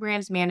these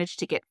programs managed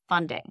to get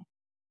funding.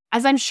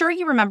 As I'm sure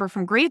you remember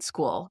from grade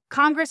school,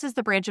 Congress is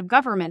the branch of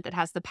government that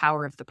has the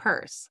power of the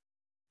purse.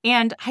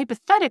 And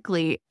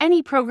hypothetically,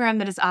 any program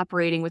that is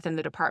operating within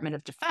the Department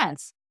of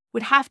Defense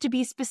would have to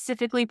be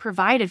specifically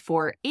provided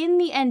for in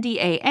the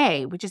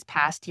NDAA, which is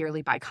passed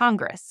yearly by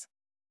Congress.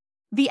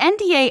 The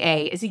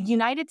NDAA is a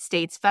United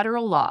States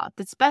federal law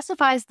that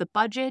specifies the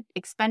budget,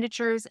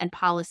 expenditures, and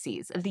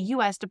policies of the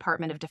U.S.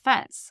 Department of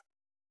Defense.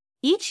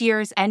 Each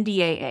year's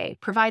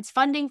NDAA provides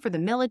funding for the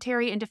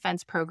military and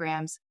defense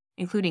programs,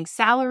 including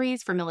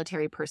salaries for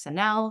military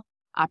personnel,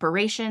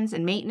 operations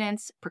and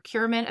maintenance,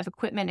 procurement of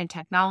equipment and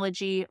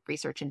technology,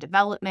 research and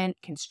development,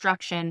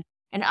 construction,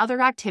 and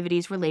other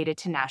activities related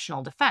to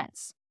national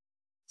defense.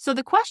 So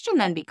the question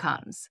then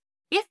becomes,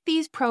 if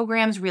these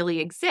programs really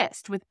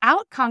exist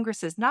without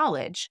Congress's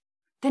knowledge,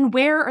 then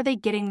where are they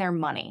getting their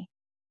money?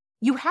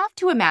 You have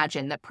to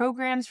imagine that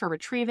programs for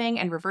retrieving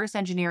and reverse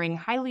engineering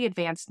highly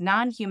advanced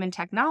non-human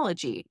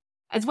technology,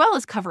 as well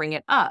as covering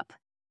it up,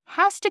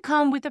 has to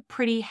come with a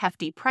pretty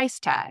hefty price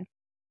tag,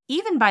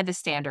 even by the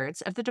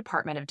standards of the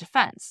Department of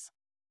Defense.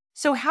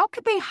 So how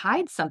could they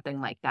hide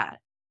something like that?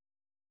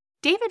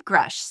 David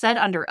Grusch said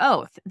under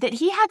oath that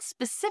he had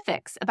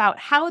specifics about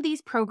how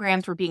these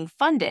programs were being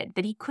funded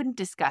that he couldn't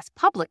discuss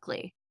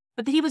publicly,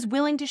 but that he was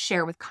willing to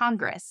share with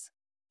Congress.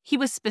 He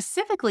was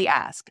specifically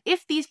asked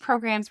if these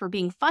programs were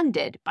being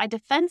funded by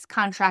defense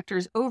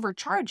contractors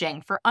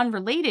overcharging for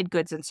unrelated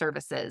goods and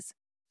services,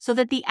 so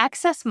that the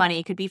excess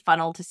money could be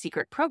funneled to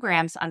secret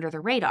programs under the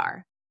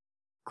radar.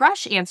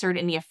 Grusch answered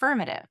in the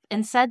affirmative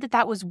and said that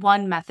that was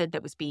one method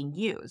that was being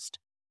used.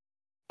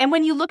 And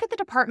when you look at the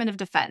Department of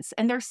Defense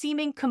and their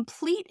seeming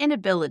complete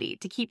inability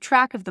to keep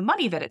track of the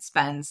money that it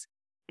spends,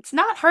 it's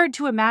not hard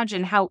to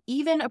imagine how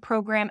even a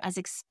program as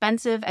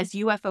expensive as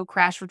UFO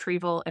crash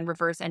retrieval and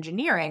reverse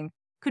engineering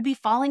could be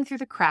falling through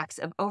the cracks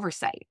of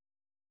oversight.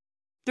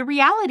 The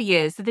reality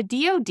is that the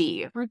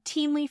DoD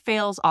routinely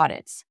fails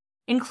audits,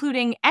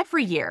 including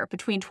every year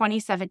between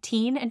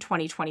 2017 and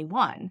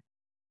 2021.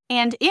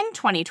 And in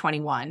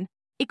 2021,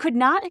 it could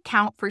not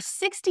account for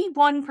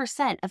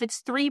 61% of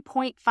its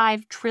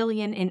 $3.5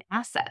 trillion in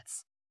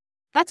assets.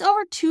 That's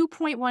over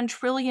 $2.1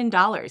 trillion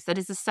that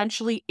is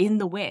essentially in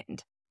the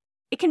wind.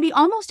 It can be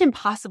almost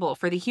impossible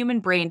for the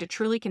human brain to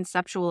truly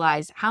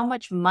conceptualize how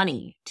much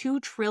money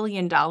 $2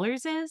 trillion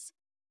is,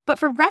 but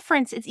for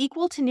reference, it's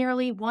equal to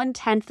nearly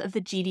 1/10 of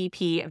the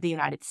GDP of the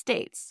United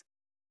States.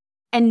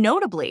 And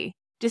notably,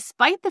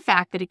 despite the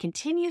fact that it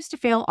continues to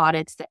fail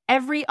audits that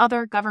every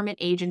other government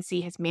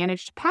agency has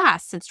managed to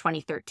pass since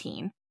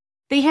 2013,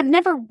 they have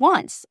never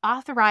once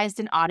authorized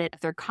an audit of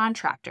their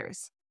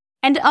contractors.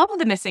 And of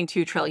the missing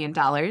 $2 trillion,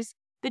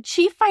 the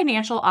chief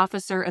financial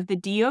officer of the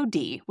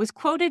DoD was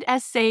quoted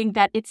as saying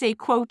that it's a,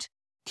 quote,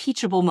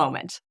 teachable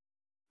moment.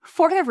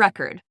 For the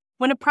record,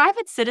 when a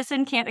private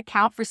citizen can't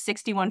account for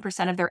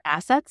 61% of their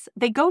assets,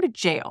 they go to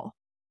jail.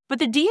 But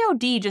the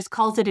DoD just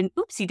calls it an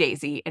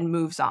oopsie-daisy and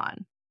moves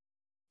on.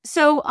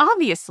 So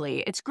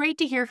obviously, it's great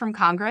to hear from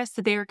Congress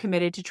that they are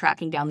committed to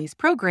tracking down these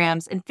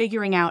programs and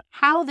figuring out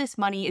how this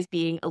money is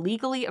being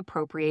illegally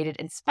appropriated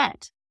and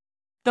spent.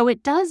 Though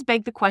it does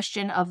beg the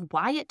question of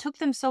why it took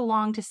them so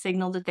long to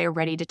signal that they're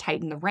ready to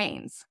tighten the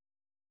reins.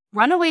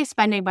 Runaway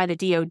spending by the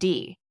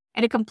DoD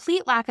and a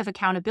complete lack of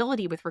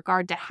accountability with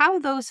regard to how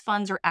those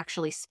funds are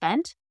actually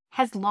spent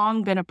has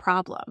long been a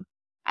problem,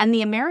 and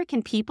the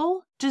American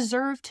people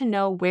deserve to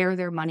know where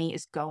their money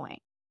is going.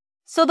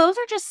 So those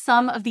are just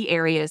some of the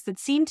areas that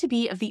seem to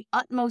be of the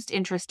utmost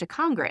interest to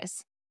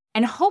Congress,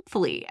 and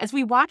hopefully, as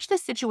we watch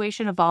this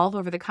situation evolve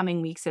over the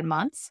coming weeks and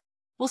months,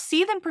 we'll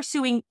see them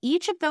pursuing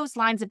each of those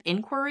lines of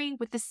inquiry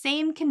with the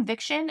same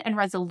conviction and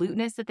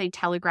resoluteness that they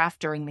telegraphed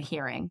during the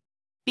hearing.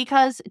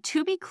 Because,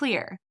 to be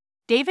clear,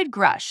 David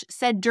Grusch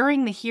said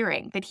during the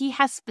hearing that he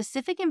has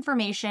specific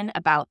information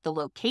about the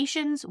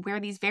locations where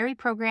these very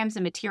programs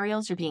and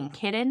materials are being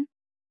hidden,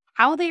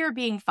 how they are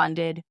being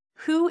funded,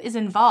 who is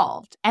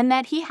involved, and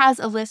that he has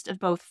a list of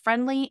both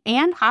friendly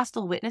and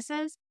hostile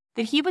witnesses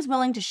that he was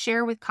willing to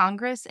share with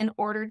Congress in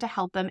order to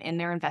help them in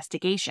their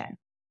investigation.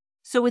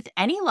 So with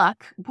any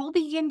luck, we'll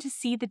begin to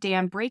see the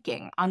dam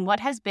breaking on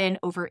what has been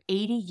over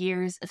 80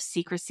 years of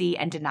secrecy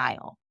and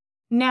denial.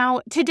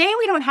 Now, today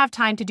we don't have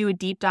time to do a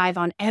deep dive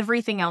on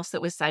everything else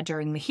that was said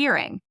during the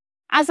hearing.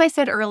 As I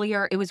said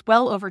earlier, it was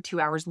well over 2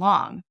 hours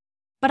long.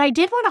 But I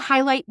did want to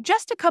highlight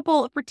just a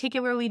couple of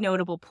particularly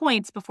notable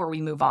points before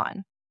we move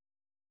on.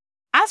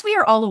 As we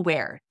are all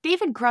aware,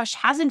 David Grusch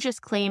hasn't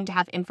just claimed to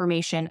have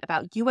information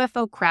about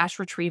UFO crash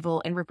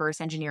retrieval and reverse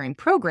engineering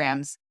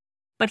programs,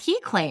 but he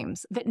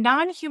claims that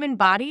non-human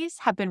bodies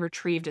have been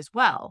retrieved as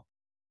well.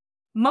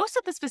 Most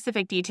of the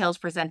specific details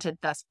presented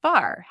thus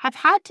far have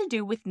had to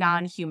do with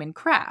non-human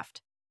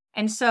craft,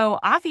 and so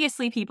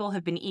obviously people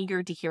have been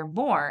eager to hear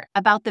more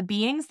about the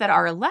beings that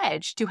are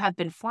alleged to have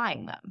been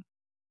flying them.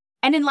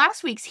 And in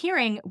last week's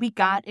hearing, we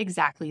got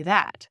exactly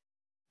that.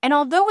 And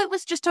although it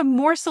was just a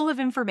morsel of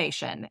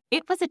information,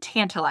 it was a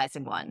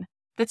tantalizing one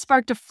that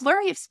sparked a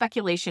flurry of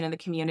speculation in the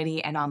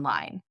community and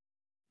online.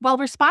 While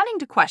responding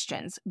to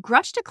questions,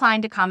 Grusch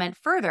declined to comment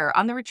further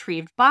on the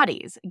retrieved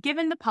bodies,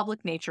 given the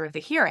public nature of the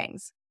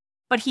hearings.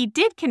 But he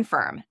did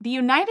confirm the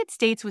United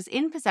States was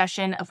in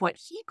possession of what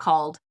he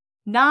called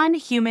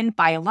non-human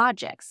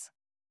biologics.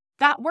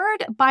 That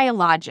word,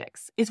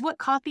 biologics, is what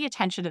caught the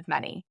attention of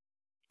many.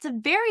 It's a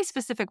very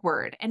specific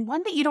word and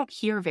one that you don't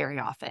hear very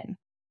often.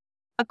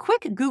 A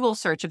quick Google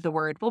search of the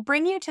word will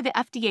bring you to the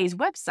FDA's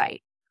website,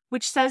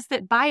 which says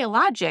that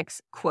biologics,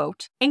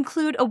 quote,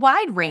 include a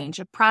wide range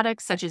of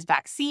products such as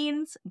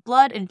vaccines,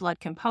 blood and blood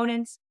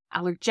components,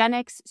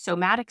 allergenics,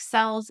 somatic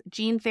cells,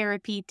 gene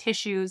therapy,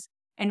 tissues,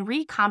 and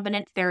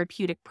recombinant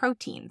therapeutic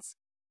proteins.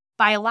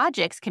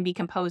 Biologics can be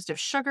composed of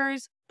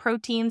sugars,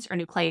 proteins, or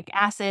nucleic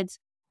acids,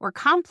 or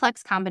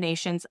complex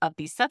combinations of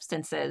these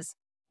substances,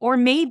 or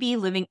may be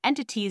living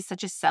entities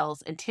such as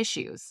cells and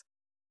tissues.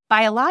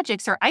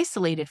 Biologics are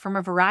isolated from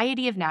a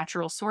variety of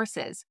natural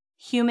sources,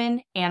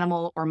 human,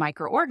 animal, or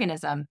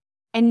microorganism,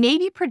 and may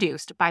be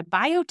produced by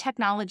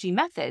biotechnology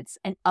methods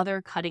and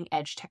other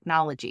cutting-edge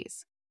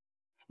technologies.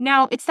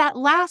 Now, it's that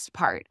last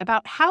part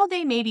about how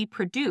they may be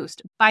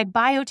produced by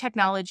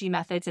biotechnology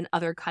methods and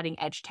other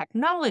cutting-edge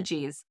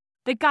technologies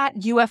that got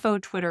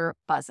UFO Twitter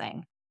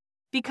buzzing,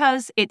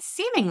 because it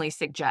seemingly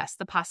suggests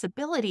the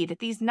possibility that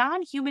these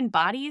non-human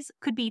bodies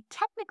could be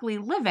technically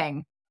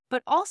living,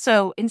 but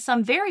also, in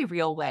some very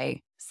real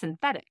way,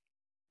 synthetic.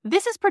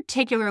 This is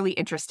particularly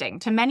interesting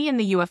to many in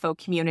the UFO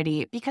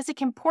community because it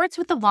comports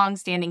with the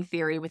long-standing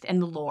theory within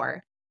the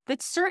lore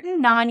that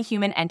certain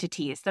non-human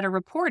entities that are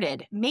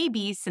reported may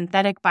be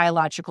synthetic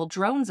biological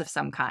drones of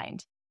some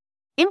kind.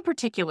 In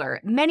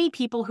particular, many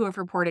people who have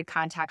reported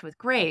contact with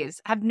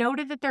Greys have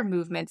noted that their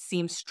movements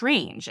seem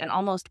strange and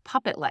almost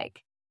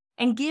puppet-like,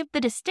 and give the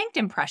distinct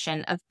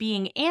impression of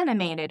being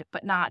animated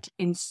but not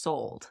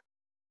ensouled.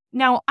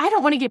 Now, I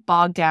don't want to get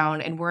bogged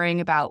down in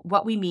worrying about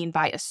what we mean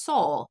by a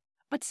soul,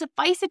 but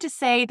suffice it to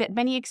say that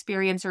many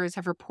experiencers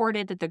have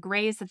reported that the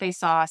Greys that they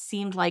saw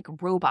seemed like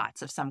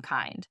robots of some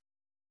kind.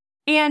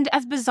 And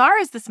as bizarre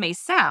as this may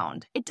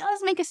sound, it does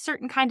make a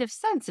certain kind of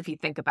sense if you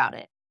think about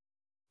it.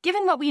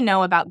 Given what we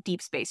know about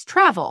deep space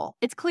travel,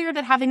 it's clear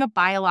that having a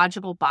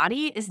biological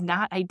body is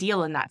not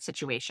ideal in that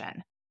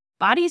situation.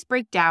 Bodies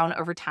break down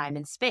over time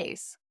and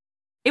space.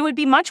 It would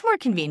be much more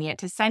convenient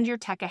to send your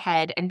tech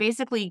ahead and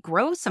basically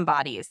grow some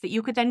bodies that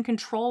you could then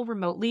control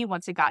remotely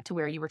once it got to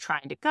where you were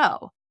trying to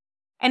go.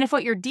 And if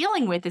what you're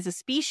dealing with is a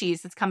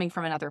species that's coming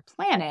from another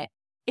planet,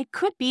 it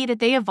could be that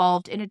they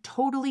evolved in a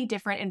totally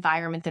different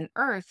environment than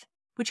Earth,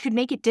 which could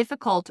make it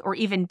difficult or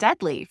even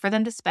deadly for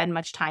them to spend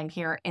much time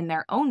here in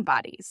their own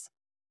bodies.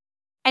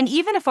 And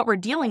even if what we're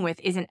dealing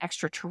with isn't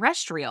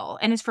extraterrestrial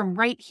and is from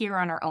right here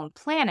on our own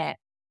planet,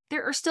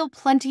 there are still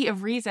plenty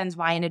of reasons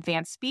why an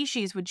advanced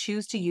species would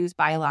choose to use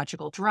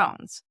biological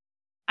drones.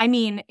 I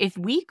mean, if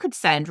we could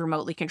send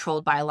remotely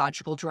controlled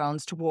biological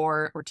drones to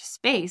war or to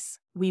space,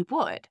 we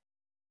would.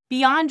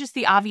 Beyond just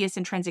the obvious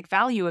intrinsic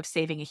value of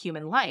saving a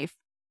human life,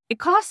 it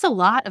costs a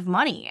lot of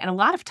money and a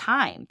lot of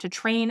time to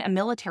train a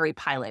military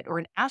pilot or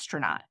an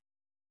astronaut.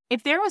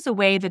 If there was a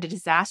way that a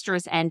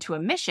disastrous end to a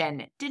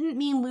mission didn't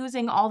mean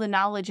losing all the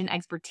knowledge and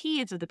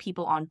expertise of the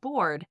people on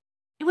board,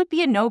 it would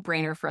be a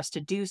no-brainer for us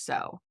to do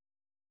so.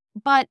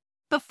 But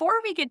before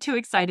we get too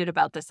excited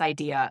about this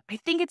idea, I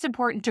think it's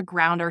important to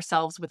ground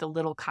ourselves with a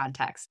little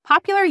context.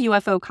 Popular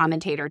UFO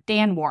commentator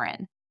Dan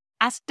Warren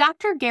asked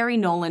Dr. Gary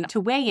Nolan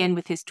to weigh in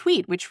with his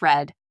tweet, which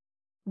read,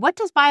 "What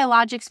does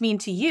biologics mean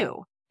to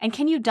you? And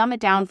can you dumb it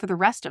down for the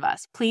rest of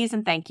us, please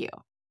and thank you?"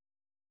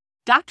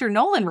 Dr.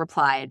 Nolan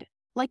replied,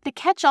 "Like the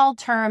catch-all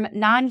term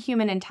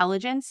non-human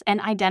intelligence and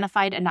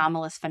identified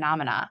anomalous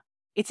phenomena.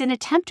 It's an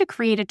attempt to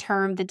create a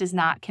term that does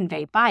not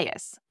convey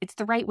bias. It's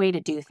the right way to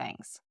do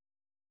things."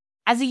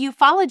 As a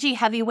ufology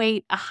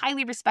heavyweight, a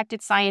highly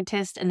respected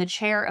scientist, and the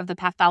chair of the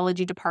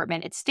pathology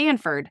department at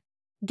Stanford,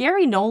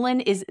 Gary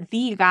Nolan is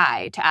the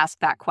guy to ask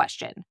that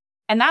question.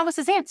 And that was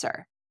his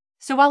answer.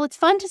 So while it's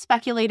fun to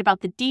speculate about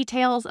the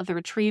details of the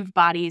retrieved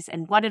bodies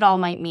and what it all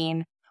might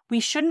mean, we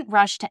shouldn't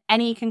rush to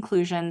any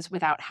conclusions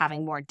without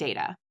having more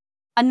data.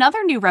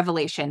 Another new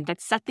revelation that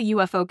set the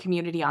UFO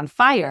community on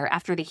fire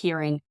after the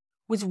hearing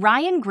was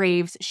Ryan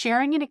Graves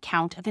sharing an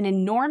account of an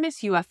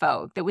enormous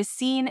UFO that was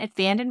seen at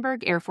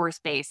Vandenberg Air Force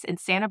Base in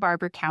Santa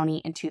Barbara County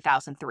in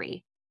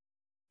 2003.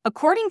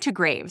 According to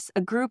Graves,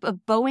 a group of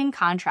Boeing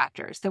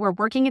contractors that were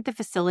working at the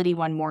facility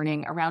one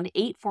morning around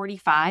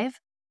 8:45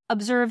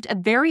 observed a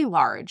very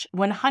large,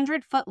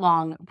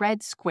 100-foot-long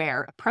red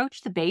square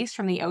approach the base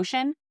from the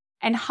ocean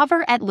and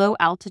hover at low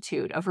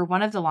altitude over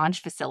one of the launch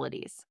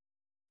facilities.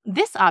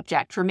 This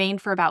object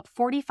remained for about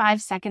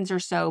 45 seconds or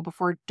so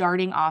before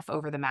darting off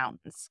over the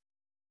mountains.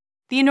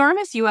 The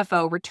enormous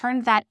UFO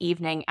returned that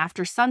evening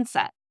after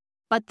sunset,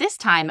 but this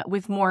time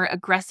with more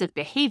aggressive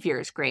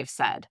behaviors, Graves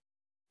said.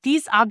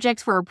 These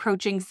objects were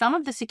approaching some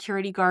of the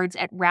security guards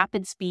at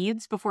rapid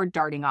speeds before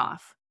darting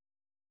off.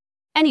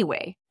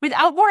 Anyway,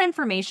 without more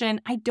information,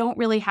 I don't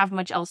really have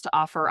much else to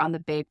offer on the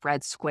big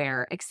red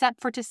square,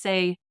 except for to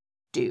say,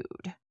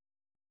 dude.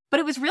 But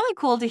it was really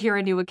cool to hear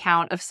a new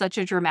account of such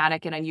a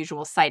dramatic and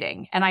unusual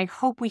sighting, and I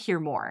hope we hear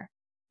more.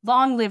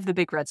 Long live the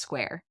big red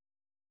square.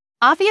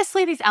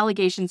 Obviously, these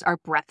allegations are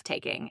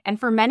breathtaking, and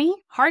for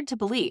many, hard to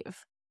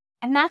believe.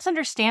 And that's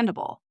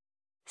understandable.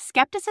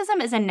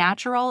 Skepticism is a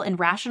natural and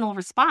rational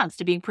response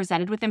to being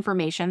presented with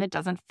information that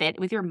doesn't fit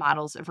with your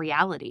models of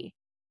reality.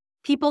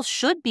 People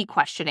should be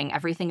questioning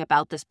everything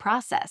about this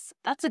process.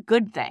 That's a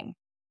good thing.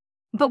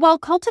 But while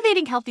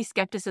cultivating healthy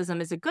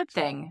skepticism is a good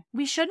thing,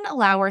 we shouldn't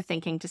allow our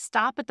thinking to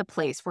stop at the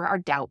place where our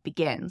doubt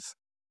begins.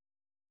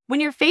 When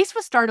you're faced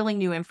with startling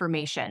new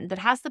information that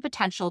has the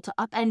potential to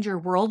upend your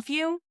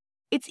worldview,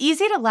 it's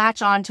easy to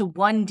latch on to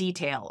one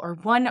detail or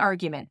one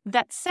argument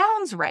that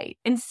sounds right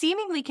and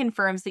seemingly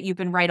confirms that you've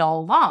been right all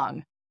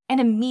along, and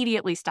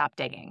immediately stop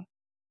digging.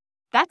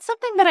 That's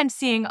something that I'm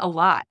seeing a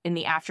lot in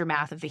the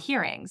aftermath of the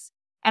hearings,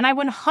 and I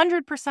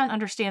 100%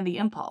 understand the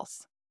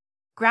impulse.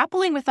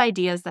 Grappling with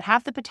ideas that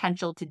have the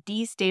potential to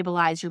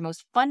destabilize your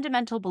most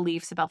fundamental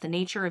beliefs about the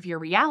nature of your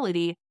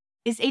reality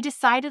is a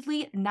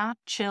decidedly not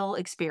chill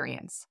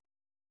experience.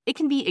 It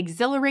can be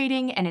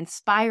exhilarating and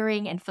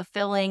inspiring and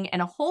fulfilling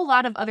and a whole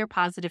lot of other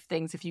positive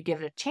things if you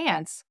give it a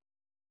chance,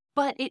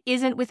 but it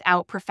isn't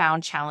without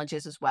profound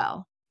challenges as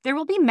well. There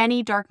will be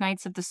many dark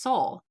nights of the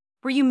soul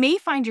where you may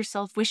find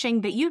yourself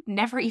wishing that you'd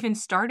never even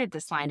started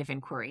this line of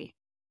inquiry.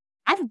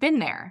 I've been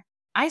there.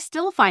 I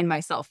still find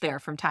myself there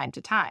from time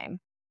to time.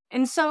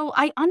 And so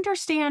I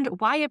understand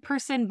why a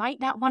person might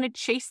not want to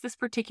chase this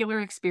particular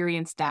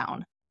experience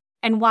down,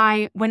 and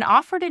why, when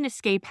offered an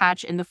escape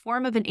hatch in the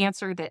form of an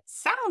answer that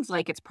sounds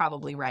like it's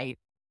probably right,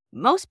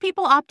 most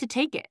people opt to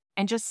take it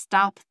and just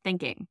stop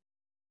thinking.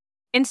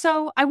 And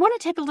so I want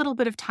to take a little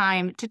bit of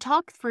time to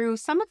talk through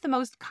some of the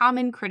most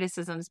common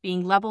criticisms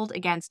being leveled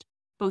against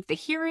both the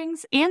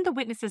hearings and the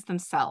witnesses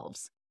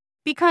themselves.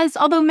 Because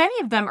although many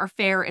of them are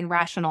fair and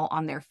rational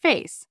on their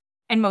face,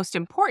 and most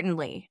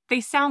importantly, they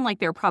sound like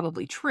they're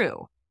probably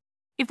true,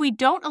 if we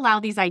don't allow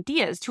these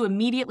ideas to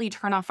immediately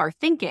turn off our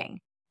thinking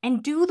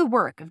and do the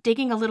work of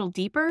digging a little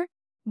deeper,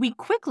 we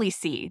quickly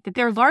see that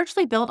they're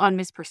largely built on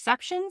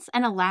misperceptions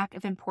and a lack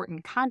of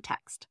important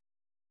context.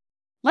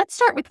 Let's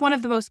start with one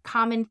of the most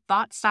common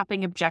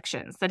thought-stopping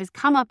objections that has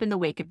come up in the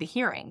wake of the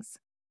hearings.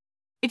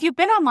 If you've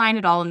been online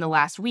at all in the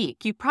last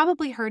week, you've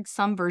probably heard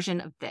some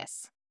version of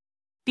this.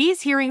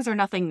 These hearings are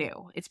nothing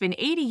new. It's been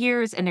 80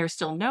 years and there's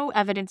still no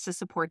evidence to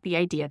support the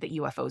idea that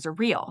UFOs are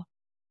real.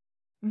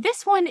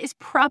 This one is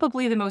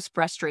probably the most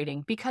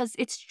frustrating because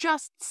it's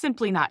just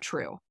simply not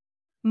true.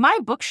 My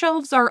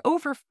bookshelves are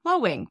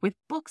overflowing with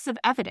books of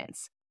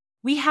evidence.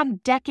 We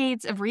have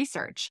decades of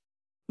research.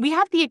 We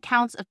have the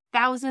accounts of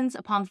thousands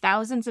upon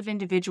thousands of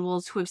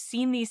individuals who have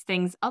seen these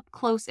things up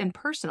close and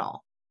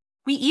personal.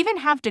 We even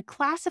have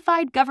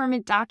declassified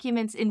government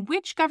documents in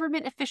which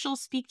government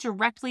officials speak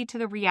directly to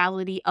the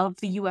reality of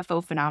the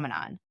UFO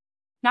phenomenon.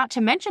 Not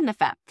to mention the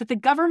fact that the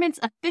government's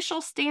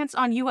official stance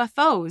on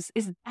UFOs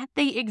is that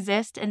they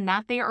exist and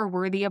that they are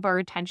worthy of our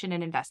attention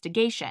and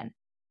investigation.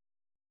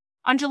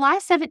 On July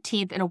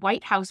 17th, in a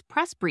White House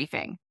press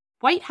briefing,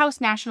 White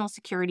House National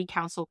Security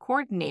Council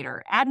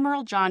Coordinator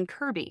Admiral John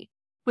Kirby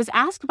was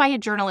asked by a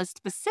journalist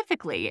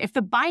specifically if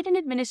the Biden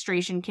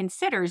administration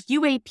considers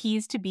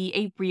UAPs to be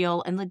a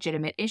real and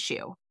legitimate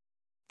issue.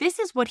 This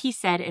is what he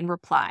said in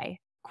reply,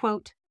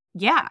 quote,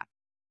 "Yeah,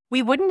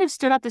 we wouldn't have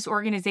stood up this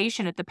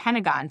organization at the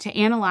Pentagon to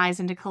analyze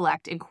and to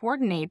collect and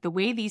coordinate the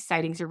way these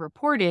sightings are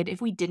reported if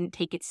we didn't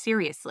take it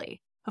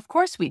seriously. Of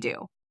course we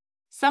do.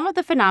 Some of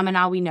the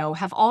phenomena we know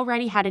have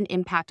already had an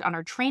impact on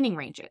our training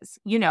ranges.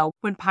 You know,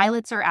 when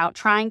pilots are out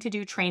trying to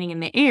do training in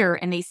the air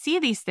and they see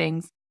these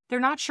things, they're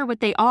not sure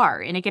what they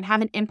are, and it can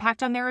have an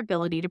impact on their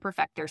ability to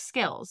perfect their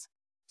skills.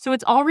 So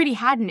it's already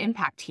had an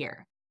impact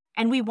here,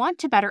 and we want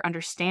to better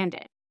understand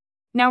it.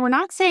 Now, we're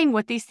not saying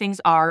what these things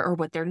are or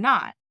what they're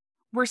not.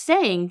 We're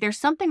saying there's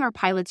something our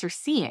pilots are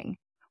seeing.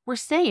 We're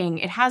saying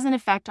it has an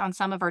effect on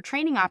some of our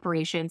training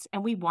operations,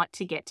 and we want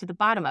to get to the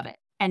bottom of it,"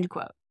 end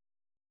quote.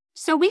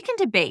 So we can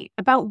debate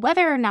about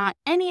whether or not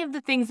any of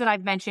the things that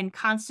I've mentioned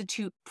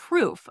constitute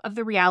proof of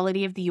the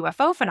reality of the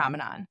UFO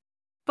phenomenon.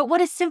 But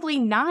what is simply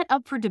not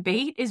up for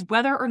debate is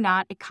whether or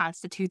not it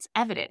constitutes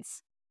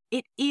evidence.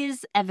 It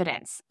is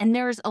evidence, and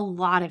there is a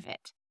lot of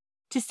it.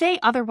 To say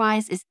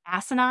otherwise is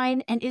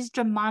asinine and is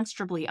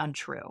demonstrably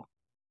untrue.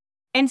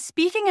 And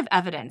speaking of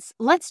evidence,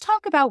 let's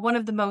talk about one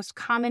of the most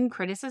common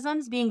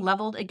criticisms being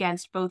leveled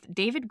against both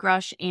David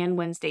Grusch and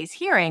Wednesday's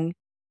hearing,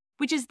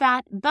 which is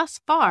that, thus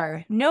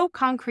far, no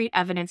concrete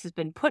evidence has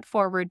been put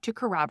forward to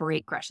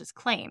corroborate Grusch's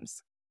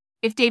claims.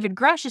 If David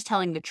Grusch is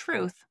telling the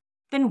truth,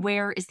 then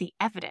where is the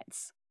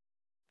evidence?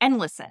 And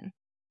listen,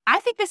 I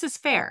think this is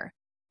fair.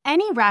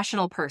 Any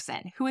rational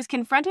person who is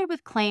confronted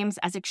with claims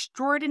as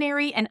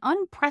extraordinary and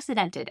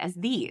unprecedented as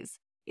these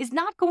is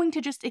not going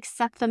to just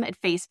accept them at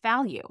face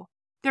value.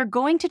 They're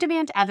going to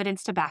demand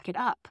evidence to back it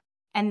up,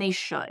 and they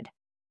should.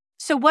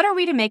 So what are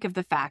we to make of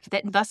the fact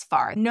that thus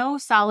far, no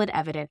solid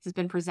evidence has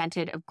been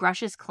presented of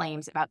Grusch's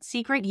claims about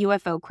secret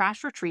UFO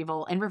crash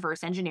retrieval and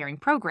reverse engineering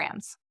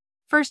programs?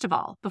 First of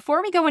all,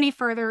 before we go any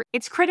further,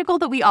 it's critical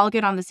that we all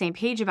get on the same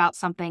page about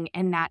something,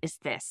 and that is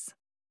this.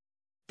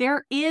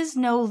 There is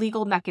no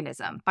legal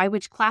mechanism by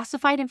which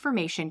classified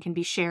information can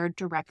be shared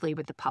directly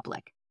with the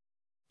public.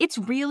 It's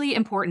really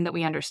important that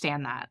we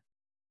understand that.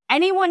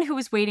 Anyone who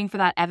is waiting for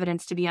that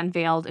evidence to be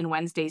unveiled in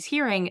Wednesday's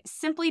hearing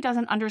simply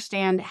doesn't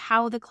understand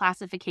how the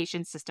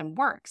classification system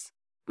works,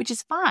 which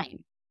is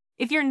fine.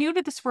 If you're new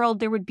to this world,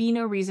 there would be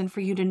no reason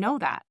for you to know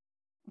that.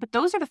 But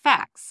those are the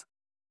facts.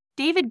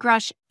 David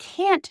Grusch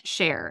can't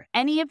share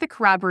any of the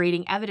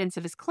corroborating evidence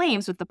of his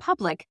claims with the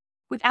public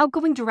without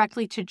going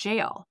directly to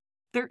jail.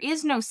 There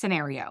is no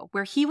scenario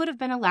where he would have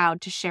been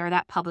allowed to share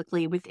that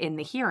publicly within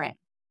the hearing.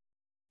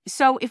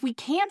 So if we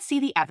can't see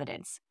the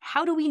evidence,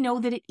 how do we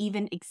know that it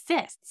even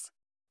exists?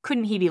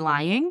 Couldn't he be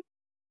lying?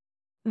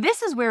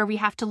 This is where we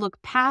have to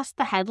look past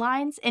the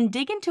headlines and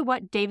dig into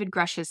what David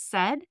Grusch has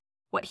said,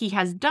 what he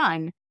has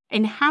done,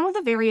 and how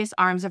the various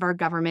arms of our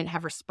government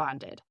have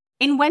responded.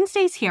 In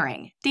Wednesday's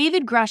hearing,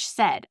 David Grusch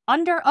said,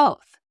 under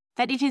oath,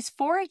 that in his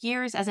 4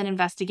 years as an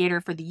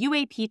investigator for the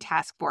UAP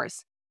task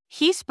force,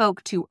 he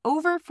spoke to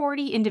over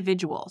 40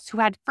 individuals who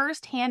had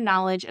first-hand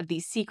knowledge of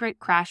these secret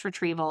crash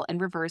retrieval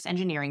and reverse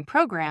engineering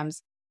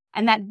programs,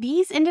 and that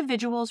these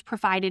individuals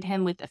provided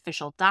him with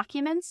official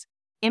documents,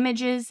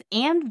 images,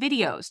 and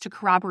videos to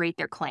corroborate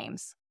their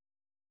claims.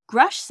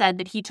 Grusch said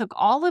that he took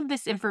all of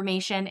this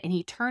information and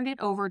he turned it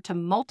over to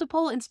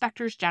multiple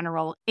inspectors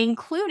general,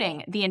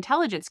 including the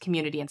Intelligence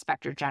Community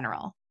Inspector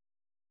General.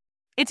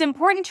 It's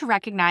important to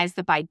recognize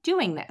that by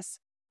doing this,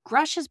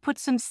 Grusch has put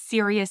some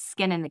serious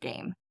skin in the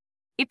game.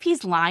 If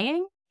he's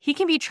lying, he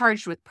can be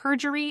charged with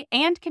perjury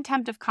and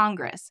contempt of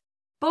Congress,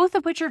 both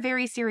of which are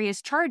very serious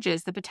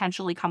charges that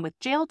potentially come with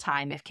jail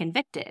time if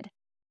convicted.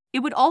 It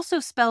would also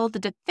spell the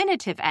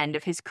definitive end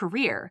of his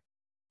career.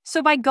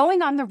 So by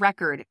going on the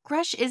record,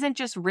 Grusch isn't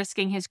just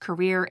risking his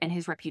career and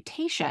his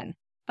reputation,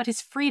 but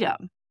his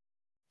freedom.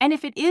 And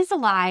if it is a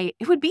lie,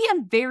 it would be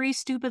a very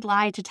stupid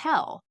lie to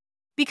tell.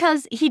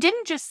 Because he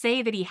didn't just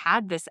say that he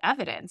had this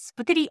evidence,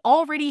 but that he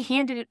already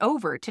handed it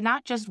over to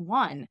not just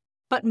one,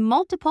 but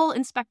multiple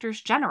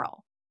inspectors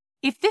general.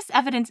 If this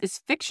evidence is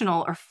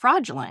fictional or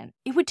fraudulent,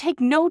 it would take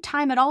no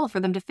time at all for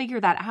them to figure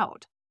that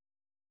out.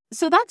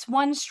 So that's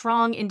one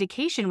strong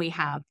indication we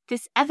have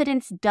this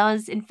evidence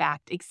does in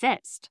fact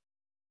exist.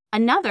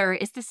 Another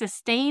is the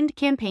sustained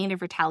campaign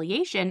of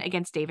retaliation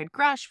against David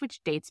Grusch,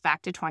 which dates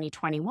back to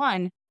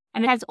 2021,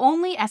 and it has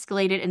only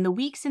escalated in the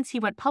weeks since he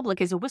went public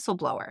as a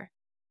whistleblower.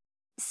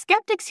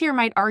 Skeptics here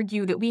might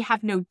argue that we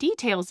have no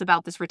details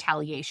about this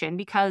retaliation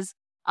because,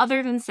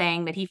 other than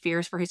saying that he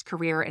fears for his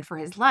career and for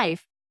his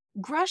life,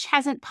 Grusch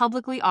hasn't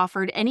publicly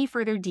offered any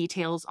further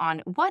details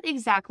on what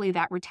exactly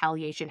that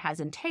retaliation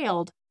has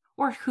entailed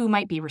or who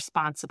might be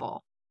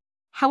responsible.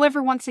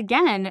 However, once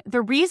again,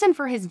 the reason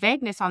for his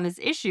vagueness on this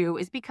issue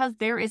is because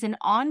there is an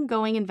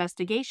ongoing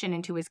investigation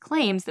into his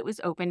claims that was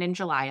opened in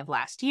July of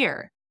last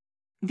year.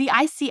 The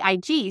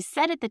ICIG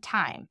said at the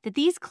time that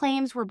these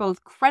claims were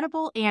both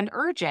credible and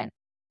urgent,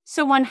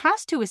 so one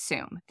has to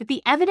assume that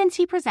the evidence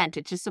he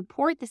presented to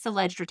support this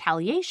alleged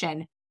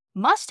retaliation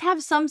must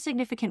have some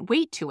significant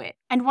weight to it.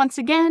 And once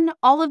again,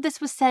 all of this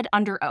was said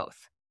under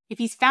oath. If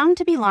he's found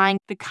to be lying,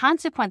 the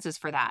consequences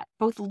for that,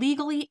 both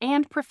legally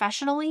and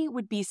professionally,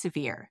 would be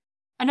severe.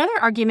 Another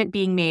argument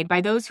being made by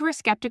those who are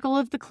skeptical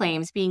of the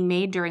claims being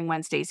made during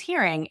Wednesday's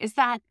hearing is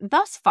that,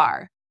 thus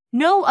far,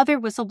 no other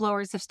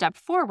whistleblowers have stepped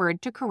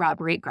forward to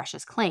corroborate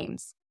Grusch's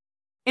claims.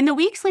 In the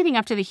weeks leading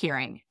up to the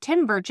hearing,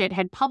 Tim Burchett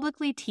had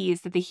publicly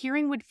teased that the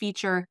hearing would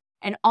feature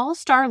an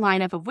all-star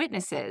lineup of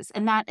witnesses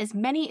and that as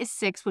many as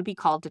 6 would be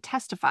called to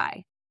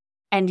testify.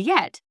 And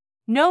yet,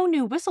 no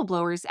new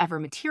whistleblowers ever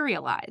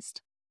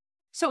materialized.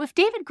 So if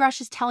David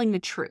Grusch is telling the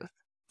truth,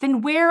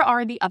 then where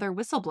are the other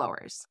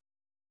whistleblowers?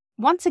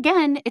 Once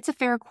again, it's a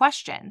fair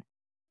question.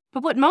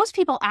 But what most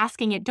people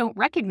asking it don't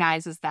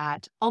recognize is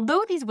that,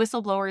 although these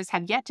whistleblowers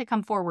have yet to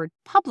come forward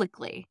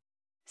publicly,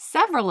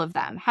 several of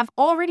them have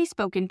already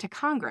spoken to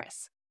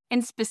Congress,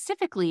 and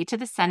specifically to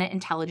the Senate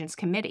Intelligence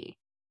Committee.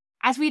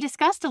 As we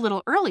discussed a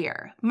little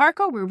earlier,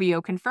 Marco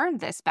Rubio confirmed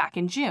this back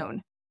in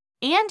June,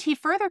 and he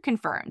further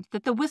confirmed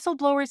that the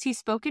whistleblowers he's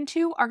spoken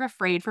to are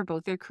afraid for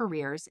both their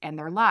careers and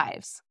their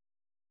lives.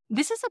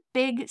 This is a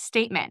big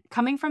statement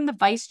coming from the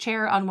vice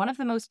chair on one of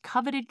the most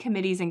coveted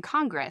committees in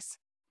Congress,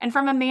 and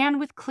from a man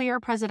with clear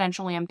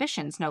presidential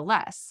ambitions, no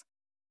less.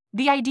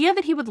 The idea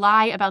that he would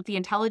lie about the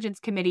Intelligence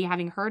Committee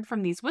having heard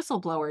from these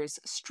whistleblowers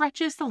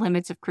stretches the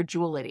limits of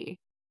credulity.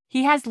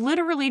 He has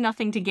literally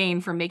nothing to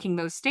gain from making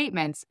those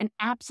statements and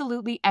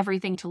absolutely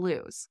everything to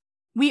lose.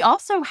 We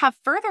also have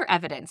further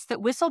evidence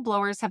that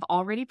whistleblowers have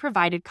already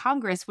provided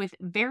Congress with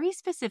very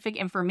specific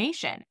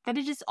information that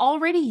it is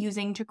already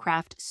using to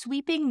craft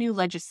sweeping new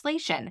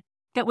legislation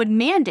that would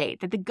mandate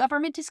that the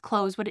government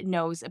disclose what it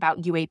knows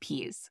about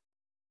UAPs.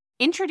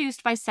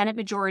 Introduced by Senate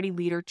Majority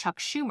Leader Chuck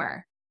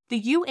Schumer, the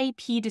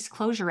UAP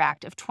Disclosure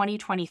Act of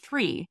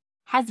 2023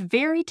 has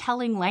very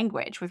telling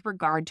language with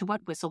regard to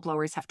what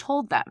whistleblowers have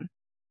told them.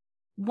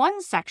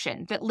 One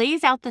section that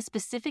lays out the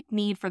specific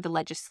need for the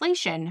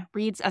legislation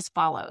reads as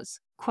follows,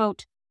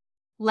 quote,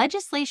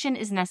 "Legislation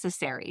is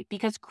necessary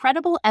because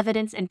credible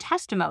evidence and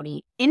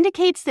testimony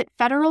indicates that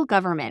federal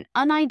government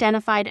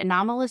unidentified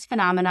anomalous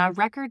phenomena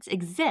records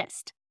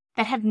exist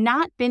that have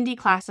not been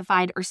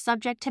declassified or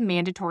subject to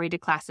mandatory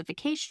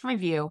declassification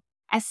review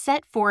as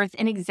set forth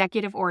in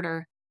Executive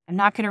Order," I'm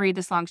not going to read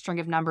this long string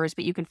of numbers,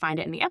 but you can find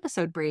it in the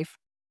episode brief,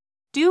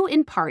 "due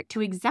in part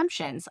to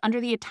exemptions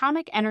under the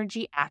Atomic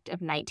Energy Act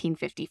of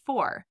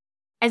 1954,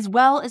 as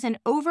well as an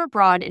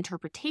overbroad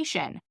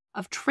interpretation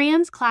of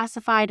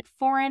trans-classified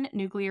foreign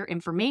nuclear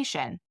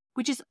information,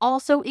 which is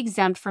also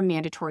exempt from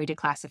mandatory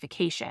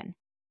declassification,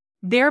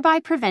 thereby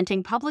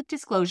preventing public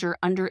disclosure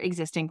under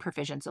existing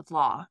provisions of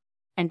law."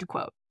 End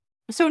quote.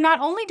 So not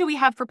only do we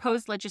have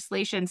proposed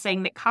legislation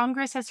saying that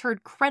Congress has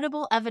heard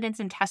credible evidence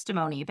and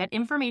testimony that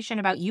information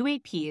about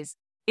UAPs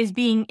is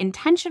being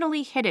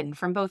intentionally hidden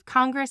from both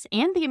Congress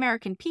and the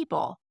American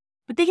people,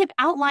 but they have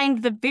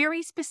outlined the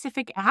very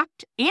specific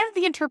act and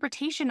the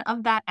interpretation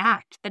of that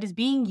act that is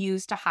being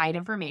used to hide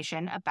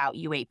information about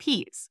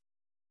UAPs.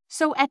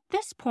 So at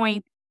this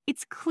point,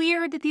 it's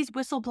clear that these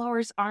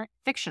whistleblowers aren't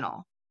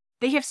fictional.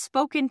 They have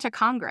spoken to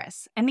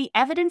Congress, and the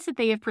evidence that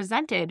they have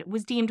presented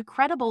was deemed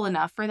credible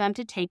enough for them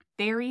to take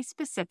very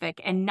specific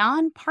and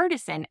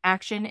nonpartisan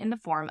action in the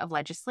form of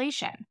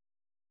legislation.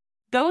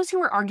 Those who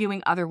are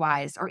arguing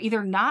otherwise are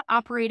either not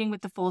operating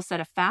with the full set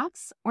of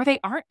facts, or they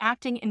aren't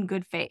acting in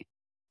good faith.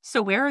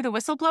 So where are the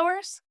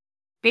whistleblowers?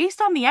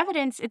 Based on the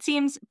evidence, it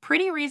seems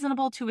pretty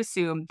reasonable to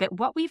assume that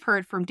what we've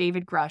heard from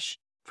David Grusch,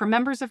 from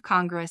members of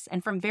Congress,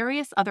 and from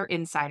various other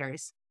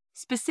insiders,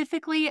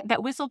 specifically that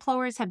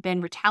whistleblowers have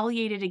been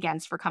retaliated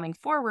against for coming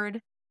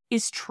forward,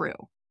 is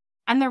true.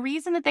 And the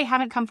reason that they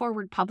haven't come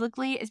forward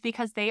publicly is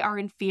because they are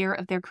in fear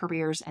of their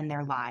careers and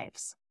their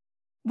lives.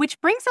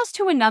 Which brings us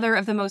to another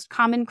of the most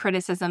common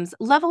criticisms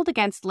leveled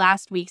against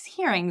last week's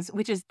hearings,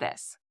 which is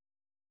this.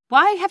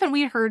 Why haven't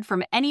we heard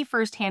from any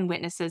first-hand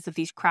witnesses of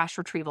these crash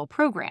retrieval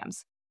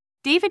programs?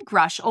 David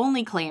Grusch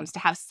only claims to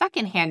have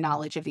second-hand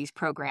knowledge of these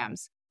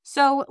programs.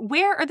 So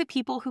where are the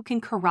people who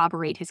can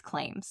corroborate his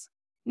claims?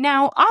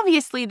 Now,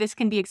 obviously, this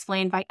can be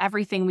explained by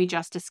everything we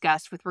just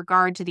discussed with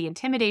regard to the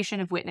intimidation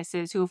of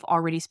witnesses who have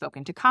already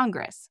spoken to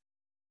Congress.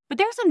 But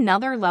there's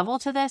another level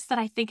to this that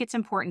I think it's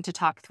important to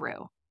talk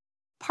through.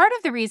 Part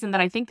of the reason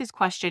that I think this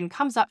question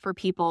comes up for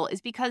people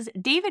is because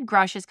David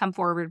Grusch has come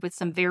forward with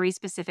some very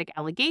specific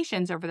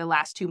allegations over the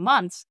last 2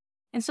 months,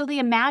 and so they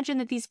imagine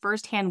that these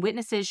firsthand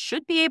witnesses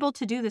should be able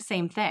to do the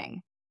same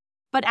thing.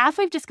 But as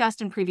we've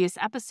discussed in previous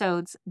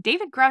episodes,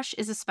 David Grusch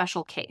is a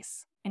special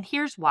case, and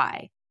here's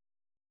why.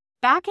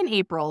 Back in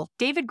April,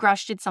 David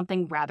Grusch did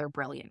something rather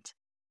brilliant.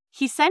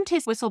 He sent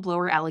his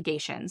whistleblower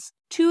allegations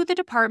to the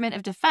Department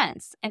of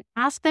Defense and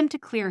asked them to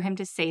clear him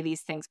to say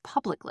these things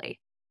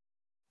publicly.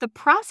 The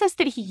process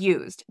that he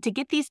used to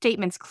get these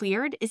statements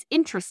cleared is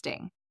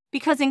interesting,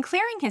 because in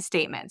clearing his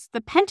statements, the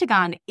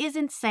Pentagon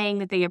isn't saying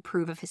that they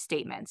approve of his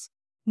statements,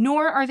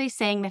 nor are they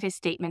saying that his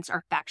statements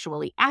are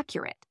factually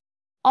accurate.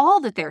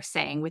 All that they're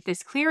saying with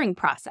this clearing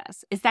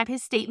process is that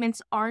his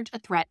statements aren't a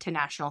threat to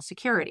national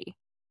security.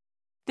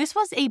 This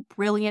was a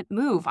brilliant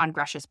move on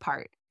Grusch's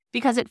part,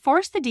 because it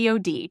forced the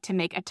DoD to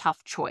make a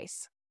tough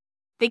choice.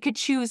 They could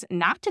choose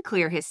not to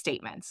clear his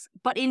statements,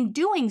 but in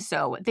doing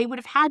so, they would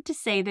have had to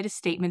say that his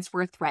statements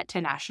were a threat to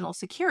national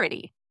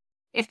security.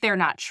 If they're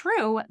not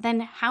true, then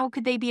how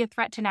could they be a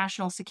threat to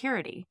national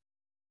security?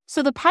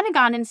 So the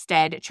Pentagon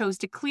instead chose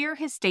to clear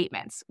his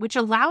statements, which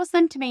allows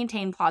them to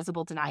maintain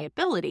plausible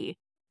deniability,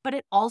 but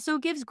it also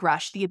gives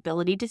Grusch the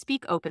ability to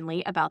speak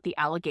openly about the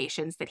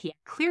allegations that he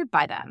had cleared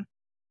by them.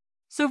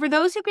 So for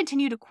those who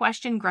continue to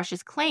question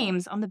Grusch's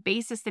claims on the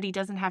basis that he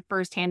doesn't have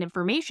firsthand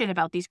information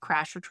about these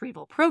crash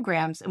retrieval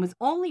programs and was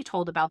only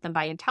told about them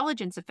by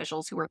intelligence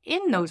officials who were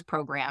in those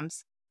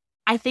programs,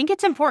 I think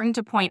it's important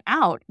to point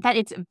out that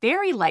it's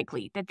very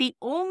likely that the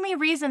only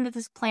reason that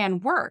this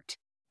plan worked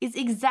is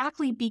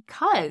exactly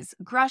because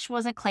Grusch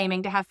wasn't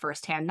claiming to have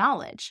firsthand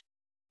knowledge.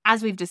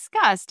 As we've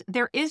discussed,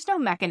 there is no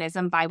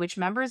mechanism by which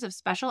members of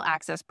special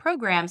access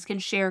programs can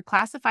share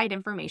classified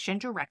information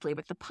directly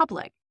with the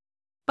public.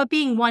 But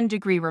being 1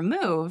 degree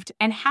removed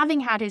and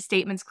having had his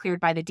statements cleared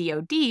by the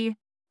DoD,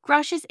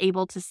 Grusch is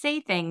able to say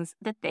things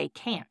that they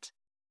can't.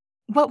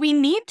 What we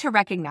need to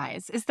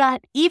recognize is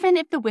that even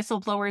if the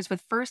whistleblowers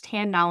with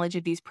firsthand knowledge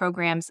of these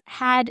programs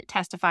had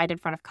testified in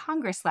front of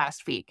Congress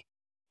last week,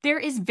 there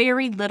is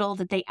very little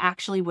that they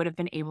actually would have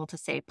been able to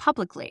say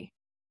publicly.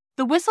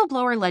 The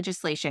whistleblower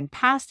legislation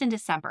passed in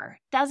December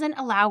doesn't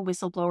allow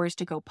whistleblowers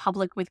to go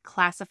public with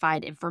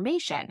classified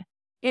information.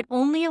 It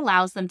only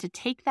allows them to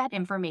take that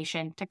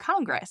information to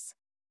Congress.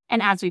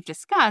 And as we've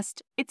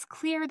discussed, it's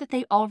clear that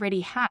they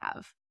already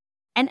have.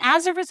 And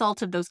as a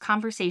result of those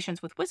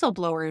conversations with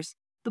whistleblowers,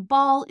 the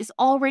ball is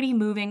already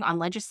moving on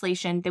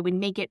legislation that would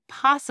make it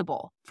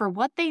possible for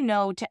what they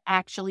know to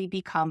actually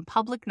become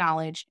public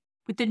knowledge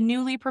with the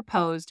newly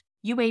proposed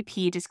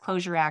UAP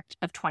Disclosure Act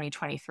of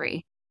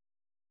 2023.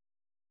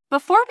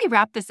 Before we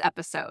wrap this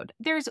episode,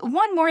 there's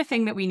one more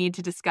thing that we need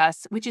to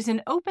discuss, which is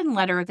an open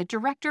letter that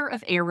Director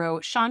of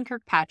AARO, Shaun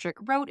Kirkpatrick,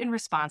 wrote in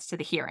response to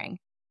the hearing.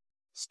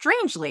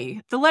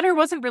 Strangely, the letter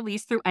wasn't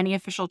released through any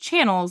official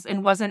channels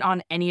and wasn't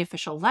on any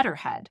official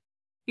letterhead.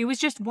 It was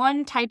just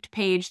one typed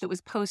page that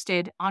was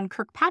posted on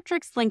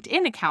Kirkpatrick's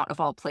LinkedIn account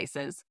of all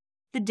places,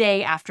 the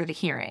day after the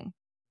hearing.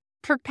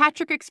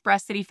 Kirkpatrick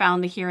expressed that he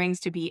found the hearings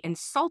to be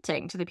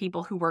insulting to the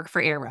people who work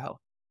for AARO.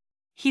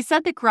 He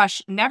said that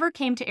Grusch never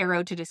came to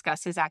AARO to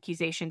discuss his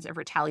accusations of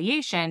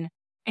retaliation,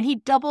 and he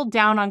doubled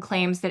down on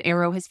claims that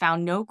AARO has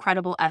found no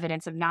credible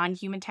evidence of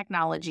non-human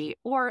technology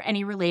or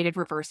any related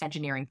reverse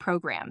engineering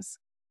programs.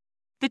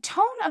 The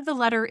tone of the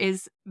letter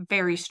is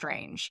very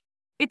strange.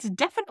 It's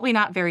definitely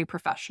not very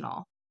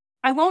professional.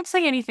 I won't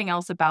say anything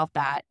else about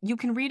that. You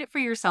can read it for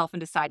yourself and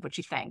decide what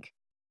you think.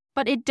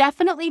 But it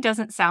definitely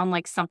doesn't sound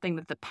like something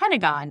that the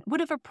Pentagon would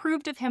have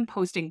approved of him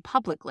posting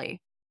publicly.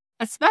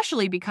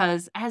 Especially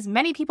because, as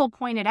many people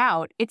pointed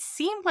out, it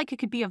seemed like it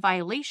could be a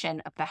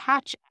violation of the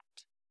Hatch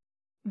Act.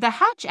 The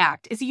Hatch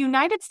Act is a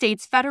United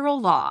States federal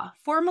law,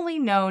 formerly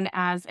known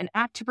as an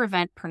Act to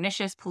Prevent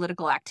Pernicious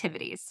Political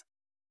Activities.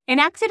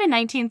 Enacted in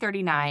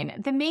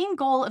 1939, the main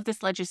goal of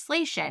this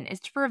legislation is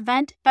to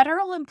prevent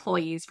federal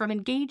employees from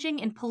engaging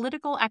in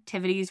political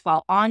activities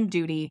while on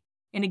duty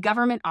in a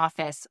government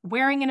office,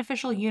 wearing an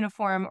official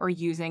uniform, or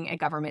using a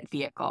government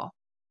vehicle.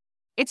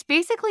 It's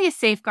basically a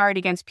safeguard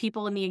against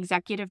people in the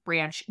executive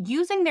branch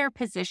using their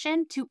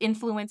position to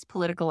influence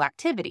political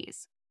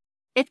activities.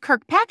 If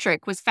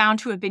Kirkpatrick was found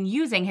to have been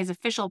using his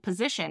official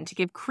position to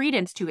give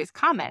credence to his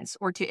comments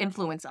or to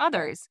influence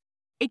others,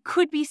 it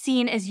could be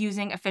seen as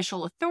using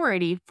official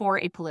authority for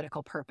a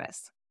political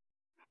purpose.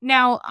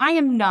 Now, I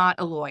am not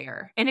a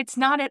lawyer, and it's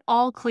not at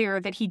all clear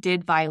that he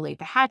did violate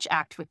the Hatch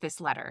Act with this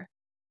letter.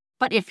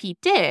 But if he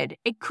did,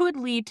 it could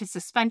lead to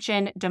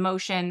suspension,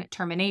 demotion,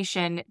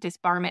 termination,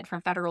 disbarment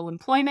from federal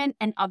employment,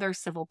 and other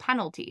civil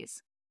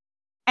penalties.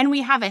 And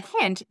we have a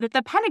hint that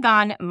the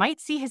Pentagon might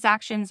see his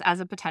actions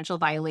as a potential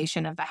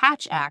violation of the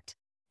Hatch Act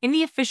in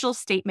the official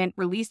statement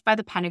released by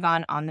the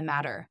Pentagon on the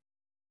matter.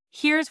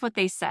 Here's what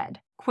they said,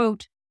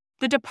 quote,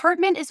 "The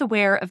department is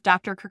aware of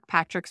Dr.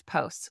 Kirkpatrick's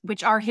posts,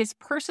 which are his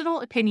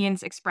personal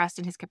opinions expressed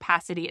in his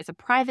capacity as a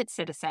private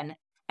citizen,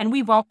 and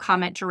we won't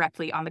comment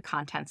directly on the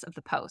contents of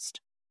the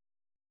post."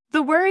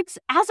 The words,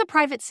 "as a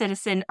private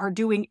citizen," are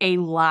doing a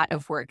lot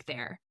of work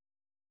there.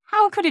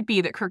 How could it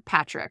be that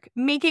Kirkpatrick,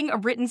 making a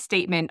written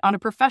statement on a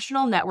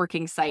professional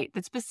networking site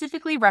that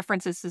specifically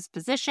references his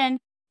position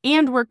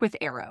and work with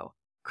Arrow,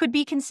 could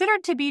be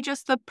considered to be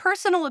just the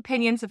personal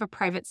opinions of a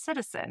private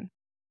citizen?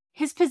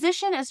 His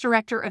position as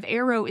director of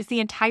Arrow is the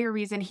entire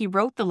reason he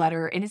wrote the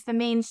letter and is the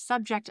main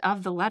subject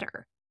of the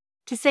letter.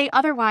 To say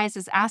otherwise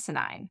is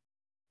asinine.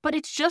 But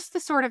it's just the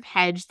sort of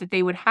hedge that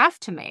they would have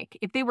to make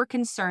if they were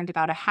concerned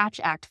about a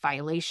Hatch Act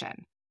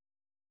violation.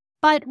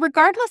 But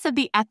regardless of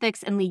the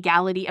ethics and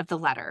legality of the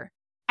letter,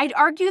 I'd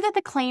argue that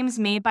the claims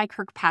made by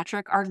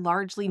Kirkpatrick are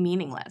largely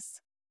meaningless.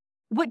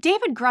 What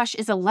David Grusch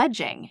is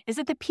alleging is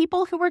that the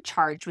people who were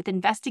charged with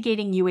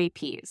investigating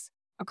UAPs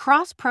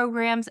across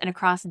programs and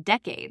across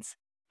decades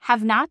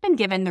have not been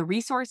given the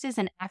resources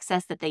and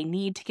access that they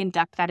need to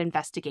conduct that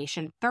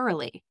investigation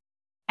thoroughly,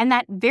 and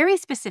that very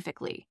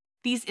specifically,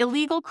 these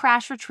illegal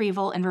crash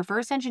retrieval and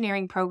reverse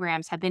engineering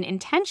programs have been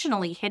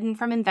intentionally hidden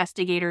from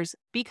investigators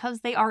because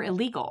they are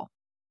illegal.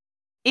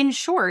 In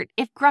short,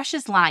 if Grusch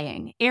is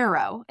lying,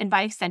 Arrow, and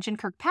by extension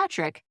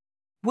Kirkpatrick,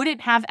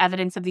 wouldn't have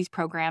evidence of these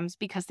programs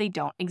because they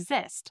don't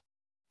exist.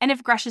 And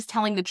if Grusch is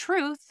telling the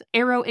truth,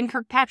 Arrow and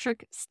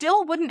Kirkpatrick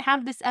still wouldn't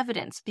have this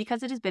evidence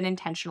because it has been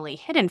intentionally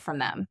hidden from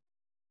them.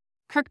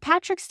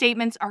 Kirkpatrick's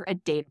statements are a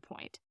data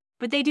point,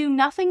 but they do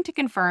nothing to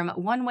confirm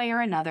one way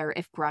or another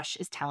if Grusch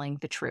is telling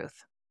the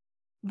truth.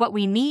 What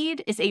we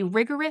need is a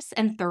rigorous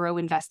and thorough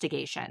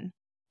investigation.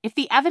 If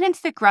the evidence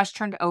that Grusch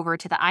turned over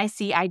to the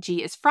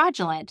ICIG is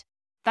fraudulent,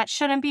 that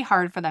shouldn't be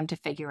hard for them to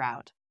figure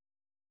out.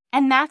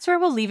 And that's where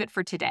we'll leave it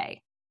for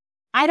today.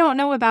 I don't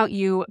know about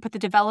you, but the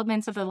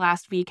developments of the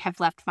last week have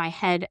left my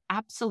head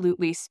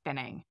absolutely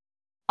spinning.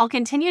 I'll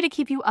continue to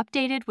keep you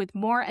updated with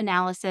more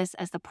analysis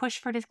as the push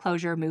for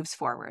disclosure moves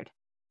forward.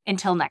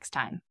 Until next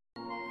time.